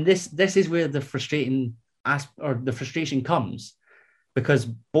 definitely. And this is where the frustration comes, because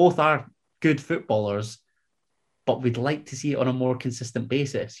both are good footballers, but we'd like to see it on a more consistent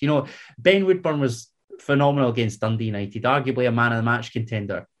basis. Ben Woodburn was phenomenal against Dundee United, arguably a man of the match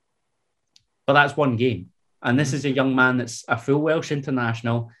contender. But that's one game. And this is a young man that's a full Welsh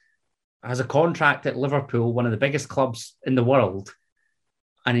international, has a contract at Liverpool, one of the biggest clubs in the world.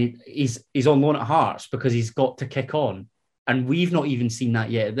 And he's on loan at Hearts because he's got to kick on. And we've not even seen that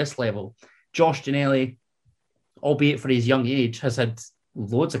yet at this level. Josh Ginnelly, albeit for his young age, has had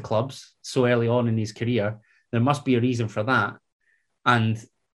loads of clubs so early on in his career. There must be a reason for that. And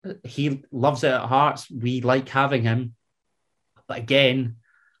he loves it at Hearts. We like having him. But again,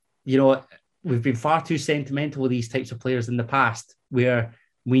 we've been far too sentimental with these types of players in the past, where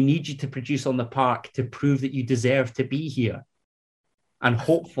we need you to produce on the park to prove that you deserve to be here. And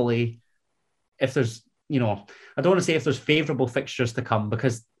hopefully, if there's, I don't want to say if there's favourable fixtures to come,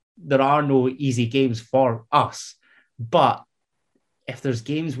 because there are no easy games for us. But if there's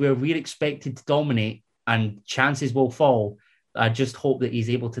games where we're expected to dominate and chances will fall, I just hope that he's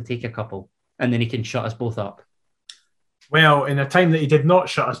able to take a couple and then he can shut us both up. Well, in a time that he did not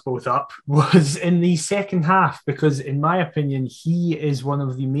shut us both up was in the second half, because in my opinion, he is one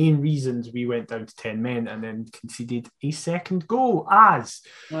of the main reasons we went down to 10 men and then conceded a second goal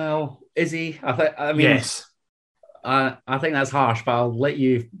Well, is he? I mean, yes. I think that's harsh, but I'll let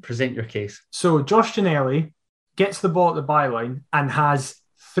you present your case. So Josh Ginnelly gets the ball at the byline and has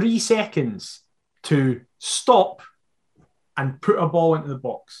 3 seconds to stop and put a ball into the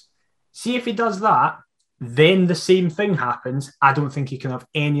box. See if he does that, then the same thing happens. I don't think he can have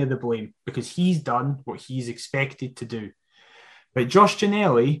any of the blame because he's done what he's expected to do. But Josh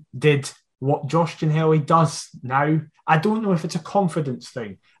Ginnelly did what Josh Ginnelly does now. I don't know if it's a confidence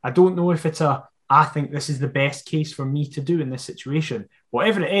thing. I don't know if it's I think this is the best case for me to do in this situation.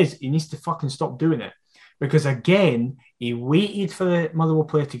 Whatever it is, he needs to fucking stop doing it. Because again, he waited for the Motherwell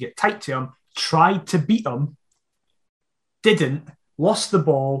player to get tight to him, tried to beat him, didn't, lost the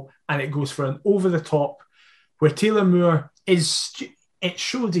ball, and it goes for an over the top where Taylor Moore it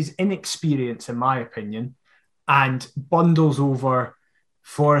shows his inexperience, in my opinion, and bundles over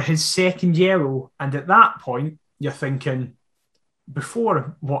for his second yellow. And at that point, you're thinking,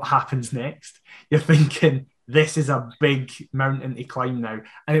 before what happens next, you're thinking, this is a big mountain to climb now.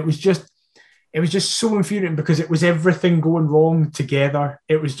 And it was just so infuriating because it was everything going wrong together.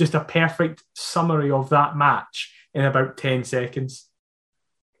 It was just a perfect summary of that match in about 10 seconds.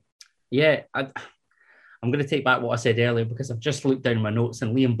 Yeah, I'm going to take back what I said earlier because I've just looked down my notes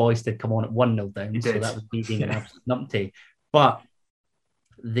and Liam Boyce did come on at 1-0 down. So that was me being an absolute numpty. But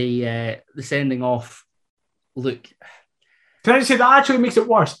the sending off, look. Can I just say that actually makes it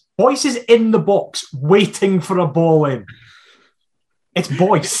worse? Boyce is in the box waiting for a ball in. It's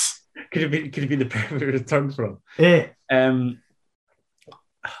Boyce. Could have been the perfect return for him. Yeah.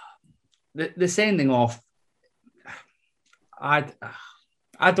 The sending off, I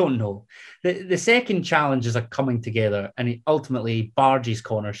don't know. The second challenges are coming together and he ultimately barges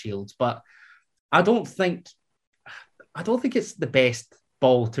corner shields, but I don't think it's the best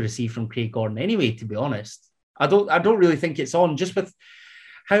ball to receive from Craig Gordon anyway, to be honest. I don't really think it's on, just with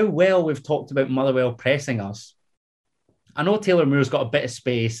how well we've talked about Motherwell pressing us. I know Taylor Moore's got a bit of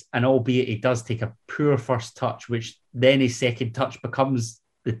space, and albeit he does take a poor first touch, which then his second touch becomes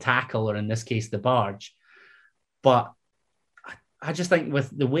the tackle, or in this case, the barge. But I just think with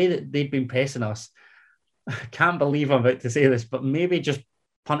the way that they've been pressing us, I can't believe I'm about to say this, but maybe just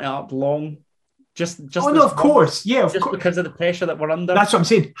punt it up long. Just no, of course. Yeah, of course. Because of the pressure that we're under. That's what I'm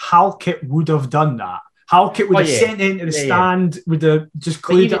saying. Halkett would have done that. Halkett would have sent it into the stand, would have just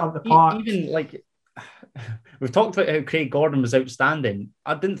cleared it up the park. Even like, we've talked about how Craig Gordon was outstanding.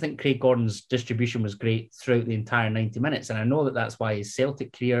 I didn't think Craig Gordon's distribution was great throughout the entire 90 minutes. And I know that that's why his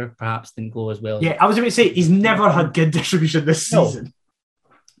Celtic career perhaps didn't go as well. Yeah, I was about to say, he's never had good distribution this season.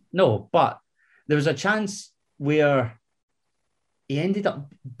 No, but there was a chance where he ended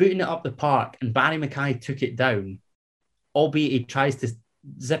up booting it up the park and Barry Mackay took it down, albeit he tries to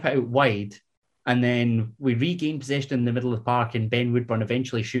zip it out wide. And then we regain possession in the middle of the park and Ben Woodburn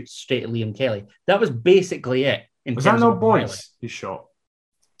eventually shoots straight at Liam Kelly. That was basically it. Was that not Boyce who shot?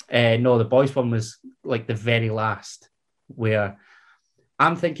 No, the Boyce one was like the very last, where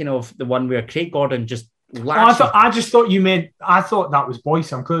I'm thinking of the one where Craig Gordon just lashed. I thought that was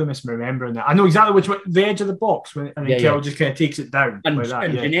Boyce. I'm clearly misremembering that. I know exactly which way, the edge of the box, and then Kelly just kind of takes it down. And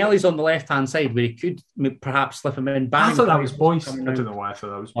Ginnelly's on the left-hand side where he could perhaps slip him in. I thought that was Boyce. I don't know why I thought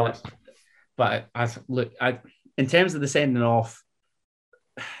that was Boyce. But in terms of the sending off,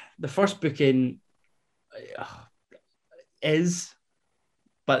 the first booking is,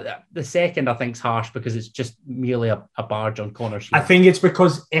 but the second I think is harsh because it's just merely a barge on corner shield. I think it's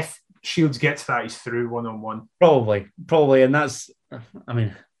because if Shields gets that, he's through 1-on-1. Probably, and that's, I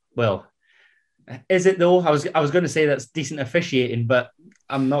mean, well, Is it though? I was going to say that's decent officiating, but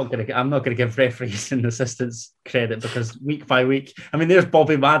I'm not going to give referees and assistants credit because week by week, I mean, there's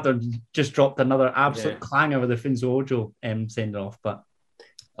Bobby Madden just dropped another absolute clanger with the Finzo Ojo send off, but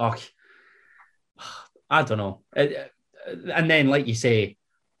I don't know. And then, like you say,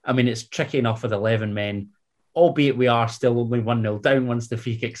 I mean, it's tricky enough with 11 men, albeit we are still only 1-0 down once the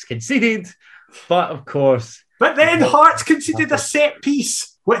free kick's conceded. But of course, but then Hearts conceded a set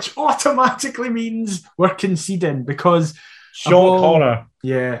piece, which automatically means we're conceding because short corner.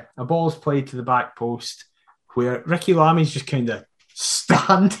 Yeah, a ball's played to the back post where Ricky Lammy's just kind of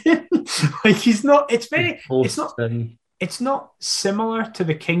standing. Like he's not. It's not similar to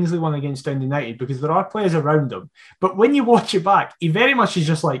the Kingsley one against Dundee United because there are players around him. But when you watch it back, he very much is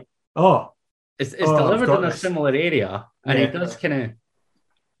just like, it's delivered in a similar area, and he does kind of.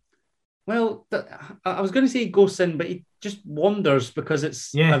 Well, I was going to say he goes in, but he just wanders because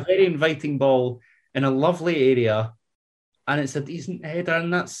it's a very inviting ball in a lovely area, and it's a decent header,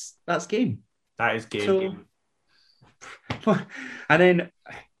 and that's game. That is game. And then,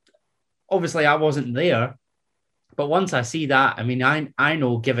 obviously, I wasn't there, but once I see that, I mean, I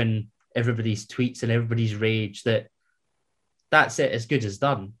know, given everybody's tweets and everybody's rage, that's it, as good as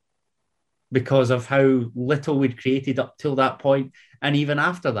done, because of how little we'd created up till that point, and even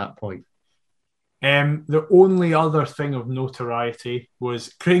after that point. The only other thing of notoriety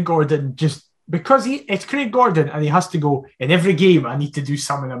was Craig Gordon, just because it's Craig Gordon and he has to go in every game, I need to do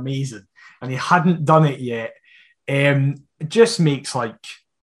something amazing. And he hadn't done it yet. It just makes like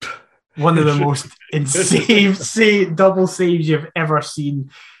one of the most insane double saves you've ever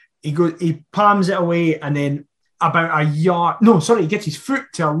seen. He palms it away and then about a yard. No, sorry, he gets his foot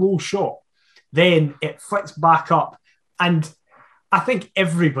to a low shot. Then it flicks back up. And I think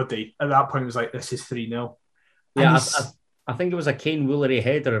everybody at that point was like, this is 3-0. Yeah, I think it was a Kane Woolery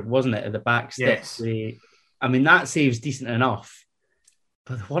header, wasn't it, at the back steps? Yes. I mean, that save's decent enough.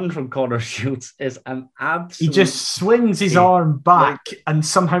 But the one from Connor Shields is an absolute... He just swings his arm back and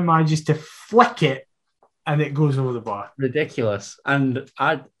somehow manages to flick it and it goes over the bar. Ridiculous. And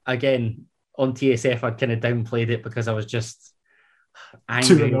again, on TSF, I'd kind of downplayed it because I was just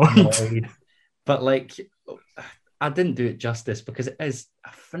angry and annoyed. But like... I didn't do it justice because it is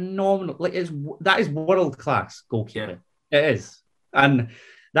a phenomenal, that is world class goalkeeping. Yeah. It is, and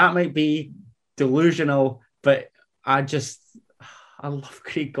that might be delusional, but I love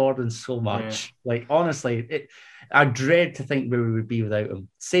Craig Gordon so much. Yeah. Like honestly, I dread to think where we would be without him.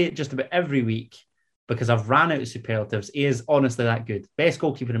 Say it just about every week because I've ran out of superlatives. He is honestly that good. Best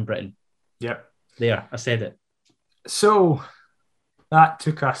goalkeeper in Britain. Yep. There, I said it. So that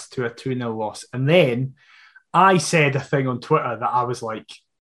took us to a 2-0 loss, and then I said a thing on Twitter that I was like,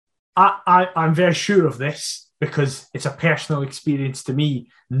 I'm very sure of this because it's a personal experience to me.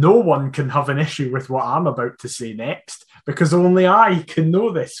 No one can have an issue with what I'm about to say next because only I can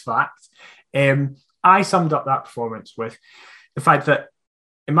know this fact. I summed up that performance with the fact that,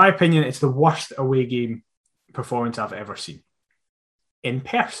 in my opinion, it's the worst away game performance I've ever seen in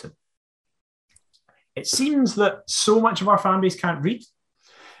person. It seems that so much of our fan base can't read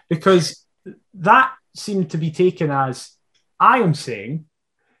because that seemed to be taken as I am saying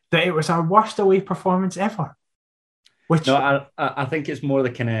that it was our worst away performance ever. Which no, I think it's more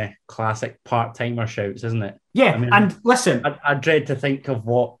the kind of classic part-timer shouts, isn't it? Yeah, I mean, and listen, I dread to think of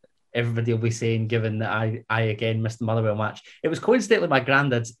what everybody will be saying, given that I again missed the Motherwell match. It was coincidentally my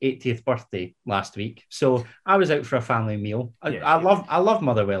granddad's 80th birthday last week, so I was out for a family meal. I love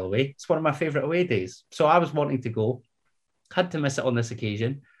Motherwell away. It's one of my favourite away days, so I was wanting to go. Had to miss it on this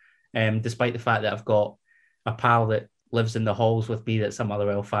occasion. Despite the fact that I've got a pal that lives in the halls with me that's a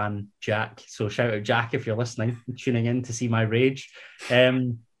Motherwell fan, Jack. So shout out Jack if you're listening, tuning in to see my rage.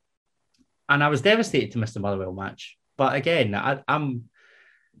 And I was devastated to miss the Motherwell match. But again, I'm,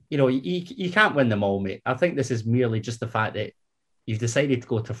 you can't win them all, mate. I think this is merely just the fact that you've decided to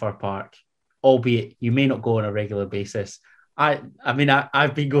go to Fir Park, albeit you may not go on a regular basis. I've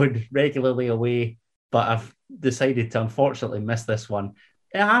been going regularly away, but I've decided to unfortunately miss this one.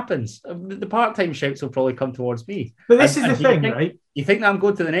 It happens. The part-time shouts will probably come towards me. But this is the thing, right? You think that I'm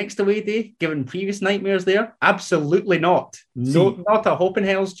going to the next away day, given previous nightmares there? Absolutely not. No, not a hope in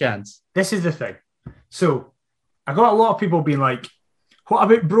hell's chance. This is the thing. So, I got a lot of people being like, what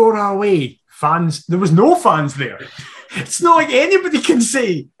about Brora away? Fans? There was no fans there. It's not like anybody can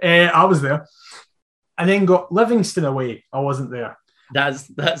say, I was there. And then got Livingston away. I wasn't there. That's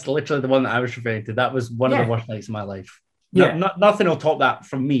literally the one that I was referring to. That was one of the worst nights of my life. Nothing will top that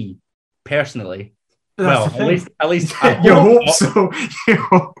from me personally. That's at least you hope so.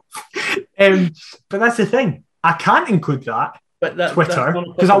 But that's the thing. I can't include that. But Twitter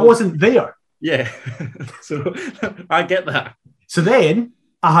because I wasn't there. Yeah. So I get that. So then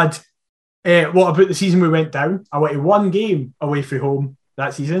I had, what about the season we went down? I went to one game away from home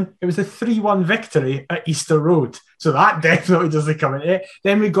that season. It was a 3-1 victory at Easter Road. So that definitely doesn't come into it.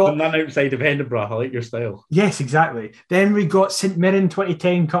 Then we got... The man outside of Edinburgh. I like your style. Yes, exactly. Then we got St Mirren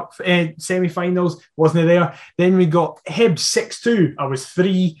 2010 Cup semi-finals. Wasn't there? Then we got Hibs 6-2. I was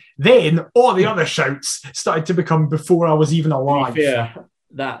 3. Then all the other shouts started to become before I was even alive. To be fair,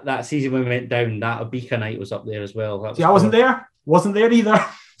 that season when we went down, that Abika night was up there as well. See, I wasn't there. Wasn't there either.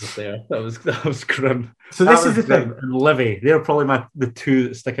 There. That was grim. So this is the thing. And Livy, they're probably the two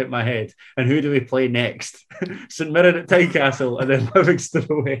that stick out in my head. And who do we play next? St Mirren at Tynecastle and then Livingston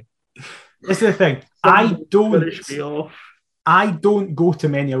away. This is the thing. I don't go to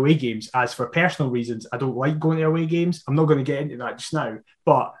many away games. As for personal reasons, I don't like going to away games. I'm not going to get into that just now.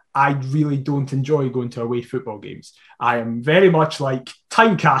 But I really don't enjoy going to away football games. I am very much like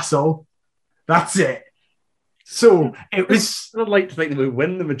Tynecastle. That's it. So it was... I'd like to think that we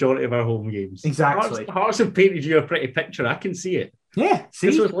win the majority of our home games. Exactly. Hearts have painted you a pretty picture. I can see it. Yeah, see?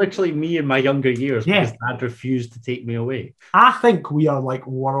 This was literally me in my younger years because Dad refused to take me away. I think we are like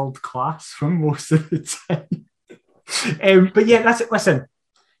world class for most of the time. But yeah, that's it. Listen,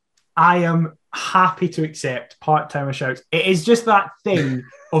 I am happy to accept part-timer shouts. It is just that thing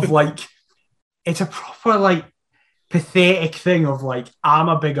of like, it's a proper like pathetic thing of like, I'm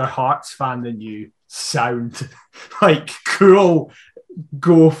a bigger Hearts fan than you. Sound like cool,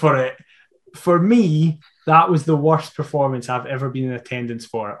 go for it. For me, that was the worst performance I've ever been in attendance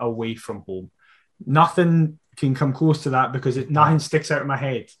for away from home. Nothing can come close to that because nothing sticks out in my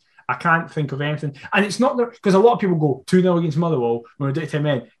head. I can't think of anything. And it's not because a lot of people go 2-0 against Motherwell when we're down to 10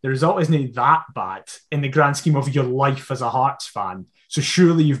 men. The result isn't that bad in the grand scheme of your life as a Hearts fan. So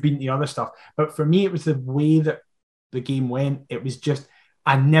surely you've beaten the other stuff. But for me, it was the way that the game went. It was just,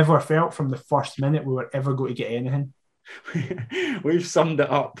 I never felt from the first minute we were ever going to get anything. We've summed it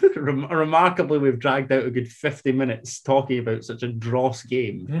up. Remarkably, we've dragged out a good 50 minutes talking about such a dross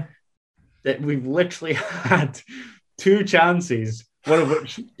game that we've literally had 2 chances, one of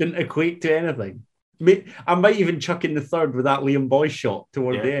which didn't equate to anything. I might even chuck in the third with that Liam Boyce shot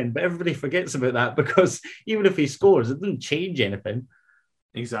toward the end, but everybody forgets about that because even if he scores, it doesn't change anything.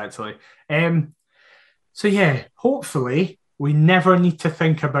 Exactly. So yeah, hopefully we never need to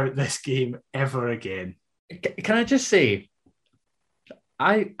think about this game ever again. Can I just say,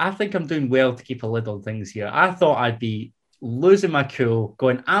 I think I'm doing well to keep a lid on things here. I thought I'd be losing my cool,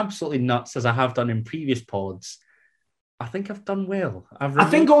 going absolutely nuts as I have done in previous pods. I think I've done well. I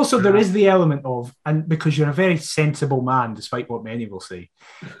think also there is the element of, and because you're a very sensible man, despite what many will say,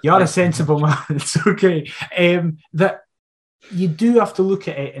 you're a sensible man, it's okay, that you do have to look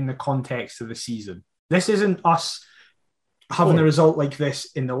at it in the context of the season. This isn't us having a result like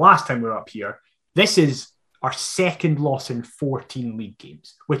this in the last time we were up here. This is our second loss in 14 league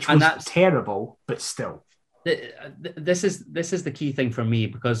games, which was terrible, but still. This is the key thing for me,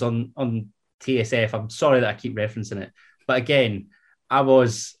 because on TSF, I'm sorry that I keep referencing it, but again, I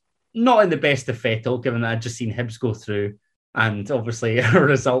was not in the best of fettle, given that I'd just seen Hibs go through, and obviously a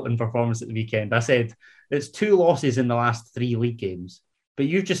result in performance at the weekend. I said, it's 2 losses in the last 3 league games. But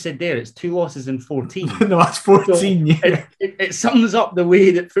you just said there, it's 2 losses in 14. No, that's 14, so yeah. It sums up the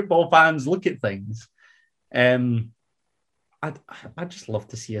way that football fans look at things. I'd just love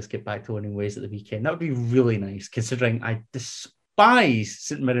to see us get back to winning ways at the weekend. That would be really nice, considering I despise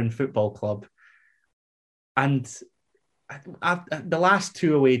St Mirren Football Club. And the last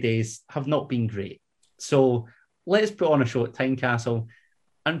 2 away days have not been great. So let's put on a show at Tynecastle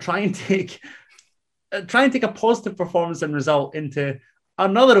and try and take a positive performance and result into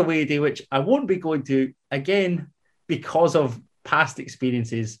another away day, which I won't be going to again because of past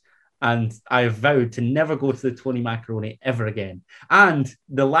experiences. And I have vowed to never go to the Tony Macaroni ever again. And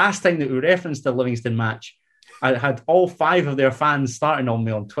the last time that we referenced the Livingston match, I had all 5 of their fans starting on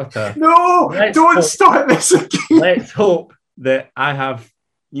me on Twitter. No, don't start this again. Let's hope that I have,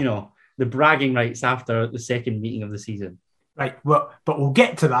 the bragging rights after the second meeting of the season. Right, well, but we'll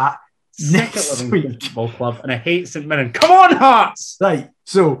get to that next week. Football Club, and I hate St Mirren. Come on, Hearts! Right,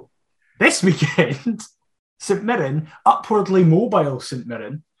 so this weekend, St Mirren, upwardly mobile St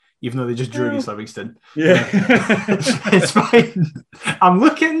Mirren, even though they just drew against Livingston. Yeah. It's fine. I'm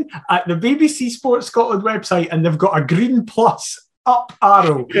looking at the BBC Sports Scotland website and they've got a green plus up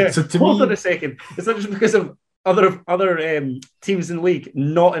arrow. Yeah. So Hold on a second. Is that just because of other teams in the league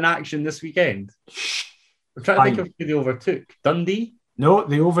not in action this weekend? I'm trying to think of who they overtook. Dundee? No,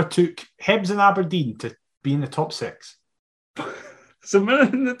 they overtook Hibs and Aberdeen to be in the top 6. St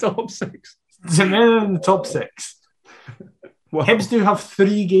Mirren in the top 6. St Mirren in the top 6. Well, Hibs do have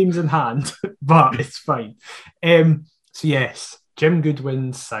 3 games in hand, but it's fine. So yes, Jim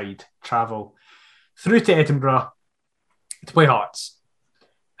Goodwin's side travel through to Edinburgh to play Hearts.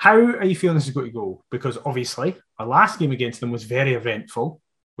 How are you feeling this is going to go? Because obviously our last game against them was very eventful,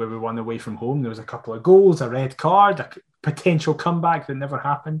 where we won away from home. There was a couple of goals, a red card, a potential comeback that never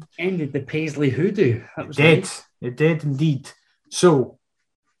happened. Ended the Paisley hoodoo. It did. Nice. It did indeed. So,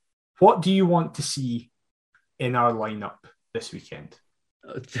 what do you want to see in our lineup this weekend?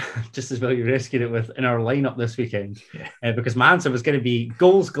 Just as well you rescued it with in our lineup this weekend, because my answer was going to be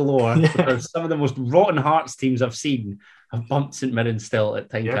goals galore. Because some of the most rotten Hearts teams I've seen have bumped St Mirren still at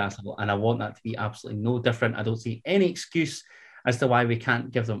Tynecastle, and I want that to be absolutely no different. I don't see any excuse as to why we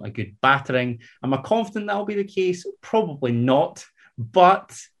can't give them a good battering. Am I confident that'll be the case? Probably not,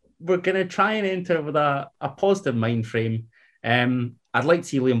 but we're going to try and enter with a positive mind frame. I'd like to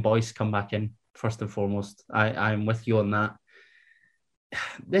see Liam Boyce come back in first and foremost. I'm with you on that.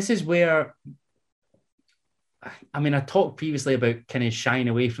 This is where, I mean, I talked previously about kind of shying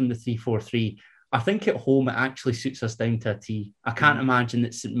away from the 3-4-3. I think at home it actually suits us down to a T. I can't imagine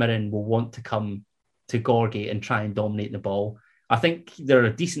that St Mirren will want to come to Gorgie and try and dominate the ball. I think they're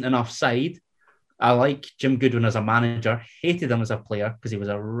a decent enough side. I like Jim Goodwin as a manager. Hated him as a player because he was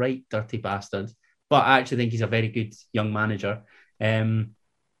a right dirty bastard. But I actually think he's a very good young manager. And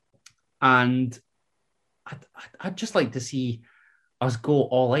I'd just like to see us go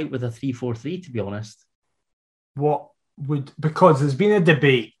all out with a 3-4-3, to be honest. Because there's been a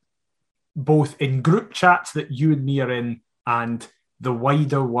debate both in group chats that you and me are in and the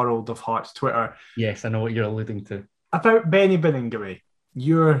wider world of Hearts Twitter. Yes, I know what you're alluding to. About Benny Beningame,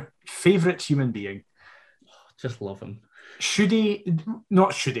 your favourite human being. Just love him.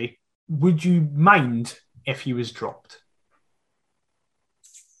 Would you mind if he was dropped?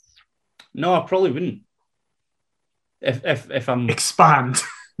 No, I probably wouldn't. If I'm expand,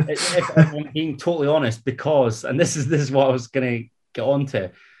 if I'm being totally honest, because this is what I was going to get onto.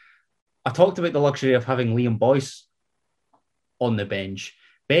 I talked about the luxury of having Liam Boyce on the bench.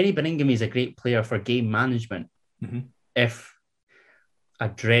 Benny Beningame is a great player for game management. Mm-hmm. If I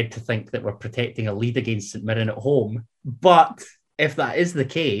dread to think that we're protecting a lead against St Mirren at home, but if that is the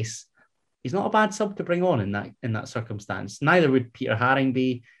case, he's not a bad sub to bring on in that circumstance. Neither would Peter Haring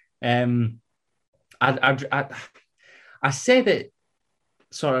be. I said it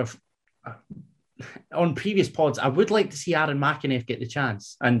sort of on previous pods. I would like to see Aaron McEneff get the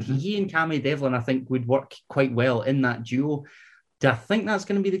chance, and he and Cammy Devlin, I think, would work quite well in that duo. Do I think that's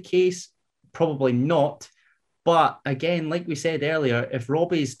going to be the case? Probably not. But again, like we said earlier, if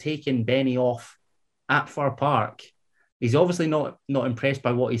Robbie's taken Benny off at Fir Park, he's obviously not impressed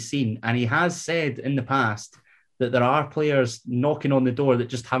by what he's seen, and he has said in the past that there are players knocking on the door that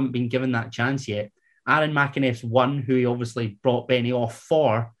just haven't been given that chance yet. Aaron McEneff's one, who he obviously brought Benny off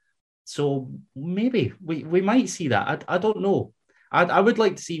for. So maybe we might see that. I don't know. I would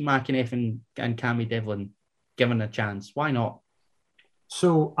like to see McEneff and Cammy Devlin given a chance. Why not?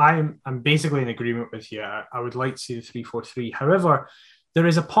 So I'm basically in agreement with you. I would like to see the 3-4-3. However, there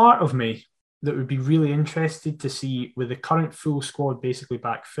is a part of me that would be really interested to see, with the current full squad basically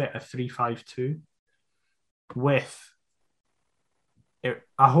back fit, a 3-5-2 with...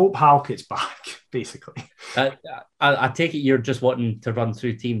 I hope Halkett's back, basically. I take it you're just wanting to run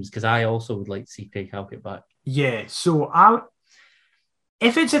through teams, because I also would like to see Craig Halkett back. Yeah, so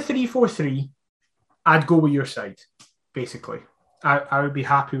if it's a 3-4-3, I'd go with your side, basically. I would be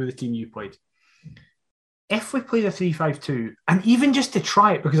happy with the team you played. If we played a 3-5-2, and even just to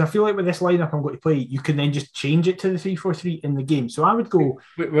try it, because I feel like with this lineup I'm going to play, you can then just change it to the 3-4-3 in the game. So I would go...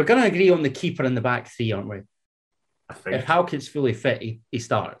 We're going to agree on the keeper in the back three, aren't we? I think. If Halkett's fully fit, he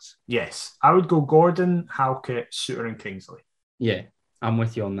starts. Yes. I would go Gordon, Halkett, Suter and Kingsley. Yeah, I'm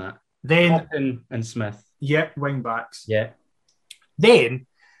with you on that. Then Hopton and Smith. Yeah, wing backs. Yeah. Then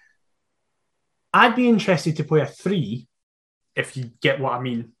I'd be interested to play a 3, if you get what I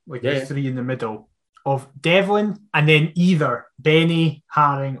mean, like a 3 in the middle of Devlin, and then either Benny,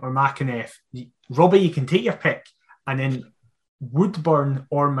 Haring or McEneff. Robbie, you can take your pick, and then Woodburn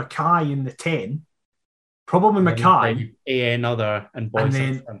or Mackay in the 10. Probably Mackay. Another and Boyce.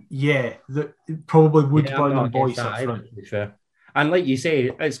 And then, probably Woodburn and Boyce up front. To be fair. And like you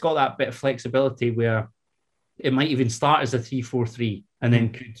say, it's got that bit of flexibility where it might even start as a 3-4-3 and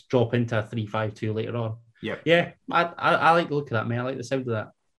then could drop into a 3-5-2 later on. Yeah, I like the look of that, mate. I like the sound of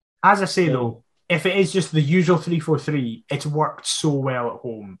that. As I say, though, if it is just the usual 3-4-3, it's worked so well at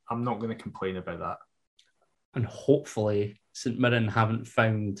home. I'm not going to complain about that. And hopefully St Mirren haven't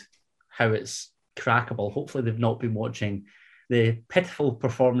found how it's crackable. Hopefully they've not been watching the pitiful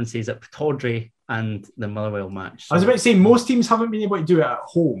performances at Pittodrie and the Motherwell match. I was about to say, most teams haven't been able to do it at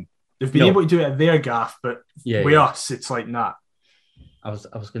home. They've been able to do it at their gaff, but with us, it's like that. I was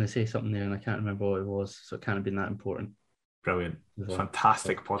going to say something there, and I can't remember what it was, so it can't have been that important. Brilliant.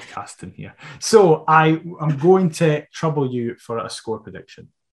 Fantastic podcasting here. So I'm going to trouble you for a score prediction.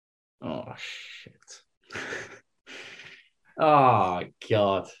 Oh, shit. Oh,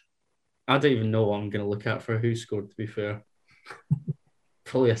 God. I don't even know what I'm going to look at for who scored, to be fair.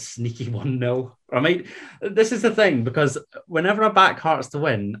 Probably a sneaky 1-0. This is the thing, because whenever I back Hearts to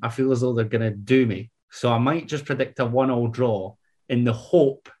win, I feel as though they're going to do me. So I might just predict a 1-1 draw in the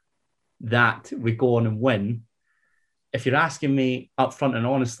hope that we go on and win. If you're asking me up front and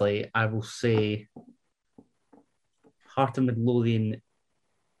honestly, I will say Heart of Midlothian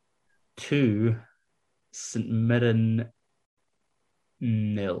 2, St Mirren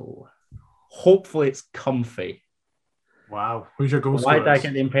 0. Hopefully it's comfy. Wow. Who's your goal Why scorers? did I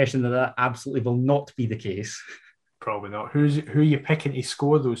get the impression that absolutely will not be the case? Probably not. Who are you picking to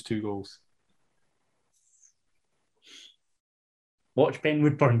score those 2 goals? Watch Ben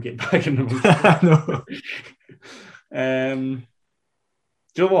Woodburn get back in the room. Do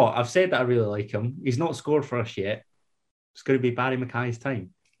you know what? I've said that I really like him. He's not scored for us yet. It's going to be Barry Mackay's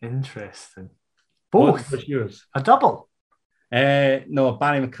time. Interesting. Both? What's yours? A double? No,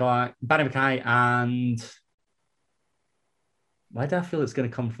 Barry Mackay and... Why do I feel it's going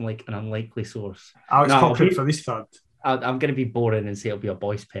to come from like an unlikely source? Alex Cochrane for this third. I'm going to be boring and say it'll be a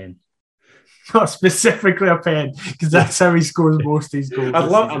boy's pen. Not specifically a pen, because that's how he scores most of his goals. I'd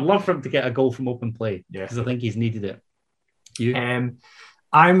love for him to get a goal from open play, because I think he's needed it. You?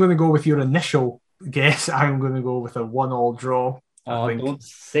 I'm going to go with your initial guess. I'm going to go with a 1-1 draw. Don't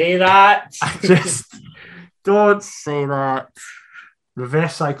say that. Don't say that.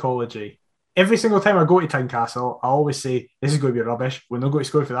 Reverse psychology. Every single time I go to Tynecastle, I always say, this is going to be rubbish. We're not going to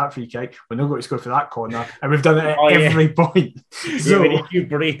score for that free kick. We're not going to score for that corner. And we've done it at every point. So we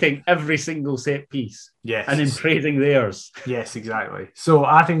keep rating every single set piece. Yes. And then praising theirs. Yes, exactly. So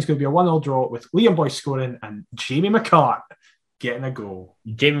I think it's going to be a 1-0 draw with Liam Boyce scoring and Jamie McCart getting a goal.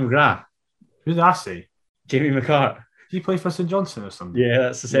 Jamie McGrath. Who did I say? Jamie McCart. Did he play for St Johnstone or something? Yeah,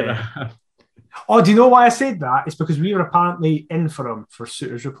 that's the centre. Yeah. Oh, do you know why I said that? It's because we were apparently in for him for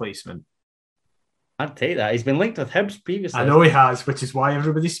Suter's replacement. I'd take that. He's been linked with Hibs previously. I know he has, which is why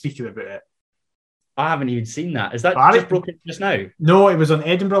everybody's speaking about it. I haven't even seen that. Is that just broken just now? No, it was on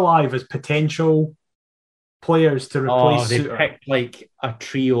Edinburgh Live as potential players to replace Suter. They picked like a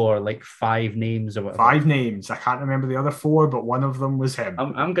trio or like 5 names or whatever. 5 names. I can't remember the other 4, but one of them was him.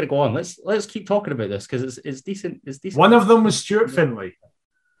 I'm going to go on. Let's keep talking about this because it's decent. It's decent. One of them was Stuart Finlay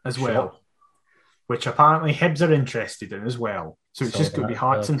as well, which apparently Hibs are interested in as well. So it's just going to be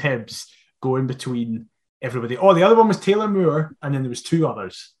Hearts and Hibs going between everybody. Oh, the other one was Taylor Moore, and then there was 2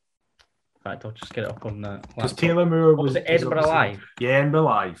 others. In fact, I'll just get it up on that. Because Taylor Moore was Edinburgh Live. Yeah, Edinburgh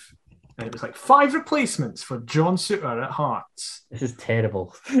Live. And it was like 5 replacements for John Suter at Hearts. This is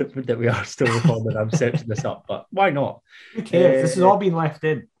terrible that we are still recording. I'm searching this up, but why not? Who cares? This has all been left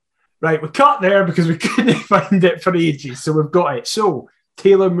in. Right, we cut there because we couldn't find it for ages, so we've got it. So,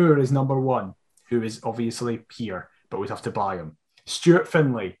 Taylor Moore is number 1, who is obviously here, but we'd have to buy him. Stuart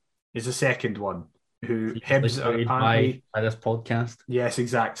Finlay is the second one, who Hibs are apparently... by this podcast. Yes,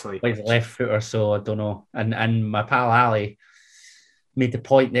 exactly. Like left footer, so I don't know. And my pal Ali made the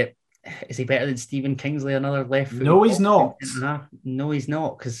point that is he better than Stephen Kingsley, another left footer? No, he's not. No, he's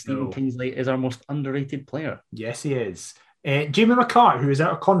not, because Stephen Kingsley is our most underrated player. Yes, he is. Jamie McCart, who is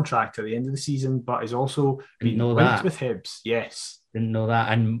out of contract at the end of the season, but is also being linked with Hibs. Yes. Didn't know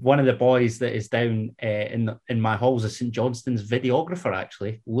that. And one of the boys that is down in my halls is St Johnstone's videographer,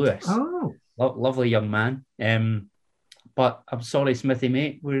 actually, Lewis. Oh. Lovely young man. But I'm sorry, Smithy,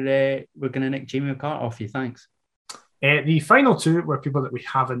 mate. We're going to nick Jamie McCart off you. Thanks. The final 2 were people that we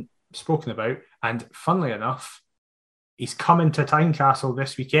haven't spoken about. And funnily enough, he's coming to Tynecastle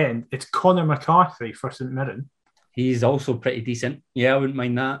this weekend. It's Conor McCarthy for St Mirren. He's also pretty decent. Yeah, I wouldn't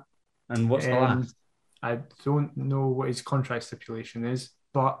mind that. And what's the last? I don't know what his contract stipulation is,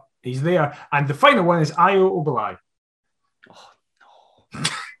 but he's there. And the final one is Ayo Obilai. Oh, no.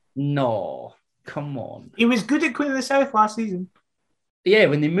 No, come on. He was good at Queen of the South last season. Yeah,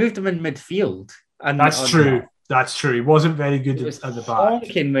 when they moved him in midfield. And That's true. That's true. He wasn't very good at the back.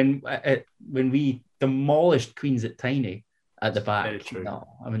 When we demolished Queens at Tiny at the back. Very true. No,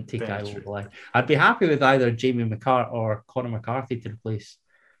 I wouldn't take Ayo Obilai. I'd be happy with either Jamie McCart or Conor McCarthy to replace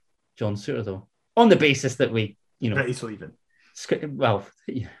John Suter, though. On the basis that we, Pretty's leaving. Well,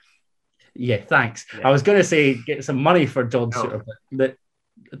 yeah, thanks. Yeah. I was going to say get some money for John Suter, but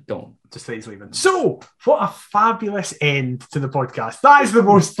Don't. Just that he's leaving. So, what a fabulous end to the podcast. That is the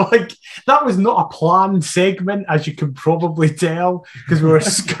most, that was not a planned segment, as you can probably tell, because we were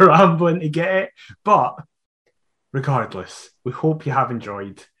scrambling to get it. But regardless, we hope you have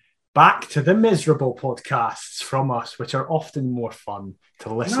enjoyed. Back to the miserable podcasts from us, which are often more fun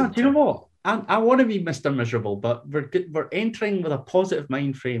to listen to. Do you know what? I want to be Mr. Miserable, but we're entering with a positive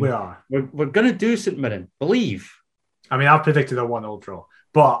mind frame. We are. We're going to do St Mirren. Believe. I mean, I've predicted a 1-0 draw,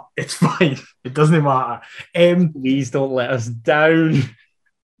 but it's fine. It doesn't matter. Please don't let us down.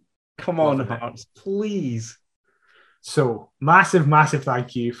 Come on, Hearts. Please. So, massive, massive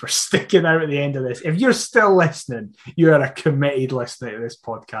thank you for sticking out at the end of this. If you're still listening, you are a committed listener to this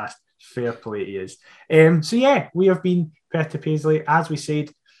podcast. Fair play to you. So, yeah, we have been Perth to Paisley. As we said,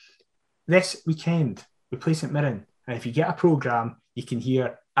 this weekend, we play St Mirren. And if you get a programme, you can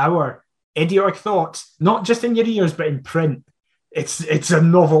hear our idiotic thoughts, not just in your ears, but in print. It's a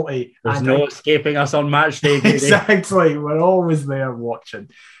novelty. There's no escaping us on match day. Exactly. We're always there watching.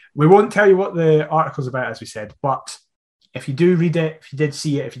 We won't tell you what the article's about, as we said, but if you do read it, if you did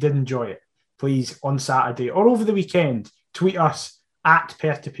see it, if you did enjoy it, please, on Saturday or over the weekend, tweet us at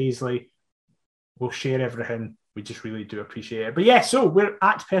Perth to Paisley. We'll share everything. We just really do appreciate it. But yeah, so we're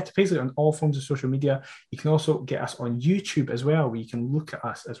at Perth to Paisley on all forms of social media. You can also get us on YouTube as well, where you can look at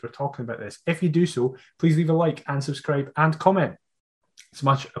us as we're talking about this. If you do so, please leave a like and subscribe and comment. It's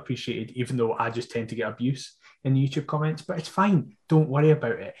much appreciated, even though I just tend to get abuse in the YouTube comments, but it's fine. Don't worry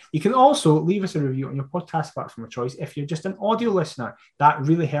about it. You can also leave us a review on your podcast platform of choice if you're just an audio listener. That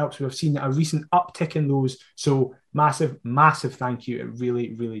really helps. We've seen a recent uptick in those. So massive, massive thank you. It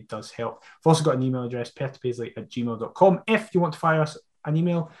really, really does help. We've also got an email address, perthpaisley@gmail.com, if you want to fire us an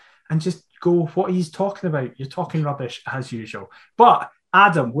email and just go, what he's talking about. You're talking rubbish as usual. But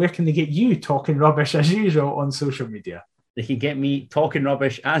Adam, where can they get you talking rubbish as usual on social media? They can get me talking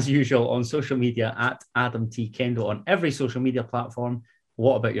rubbish as usual on social media at Adam T. Kendall on every social media platform.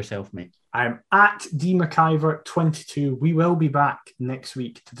 What about yourself, mate? I'm at dmcIver22. We will be back next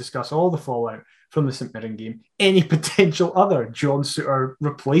week to discuss all the fallout from the St Mirren game, any potential other John Souttar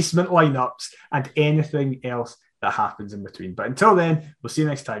replacement lineups, and anything else that happens in between. But until then, we'll see you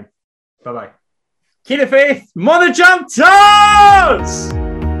next time. Bye-bye. Keep the faith, Mother Jump Toes!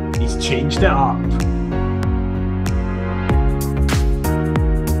 He's changed it up.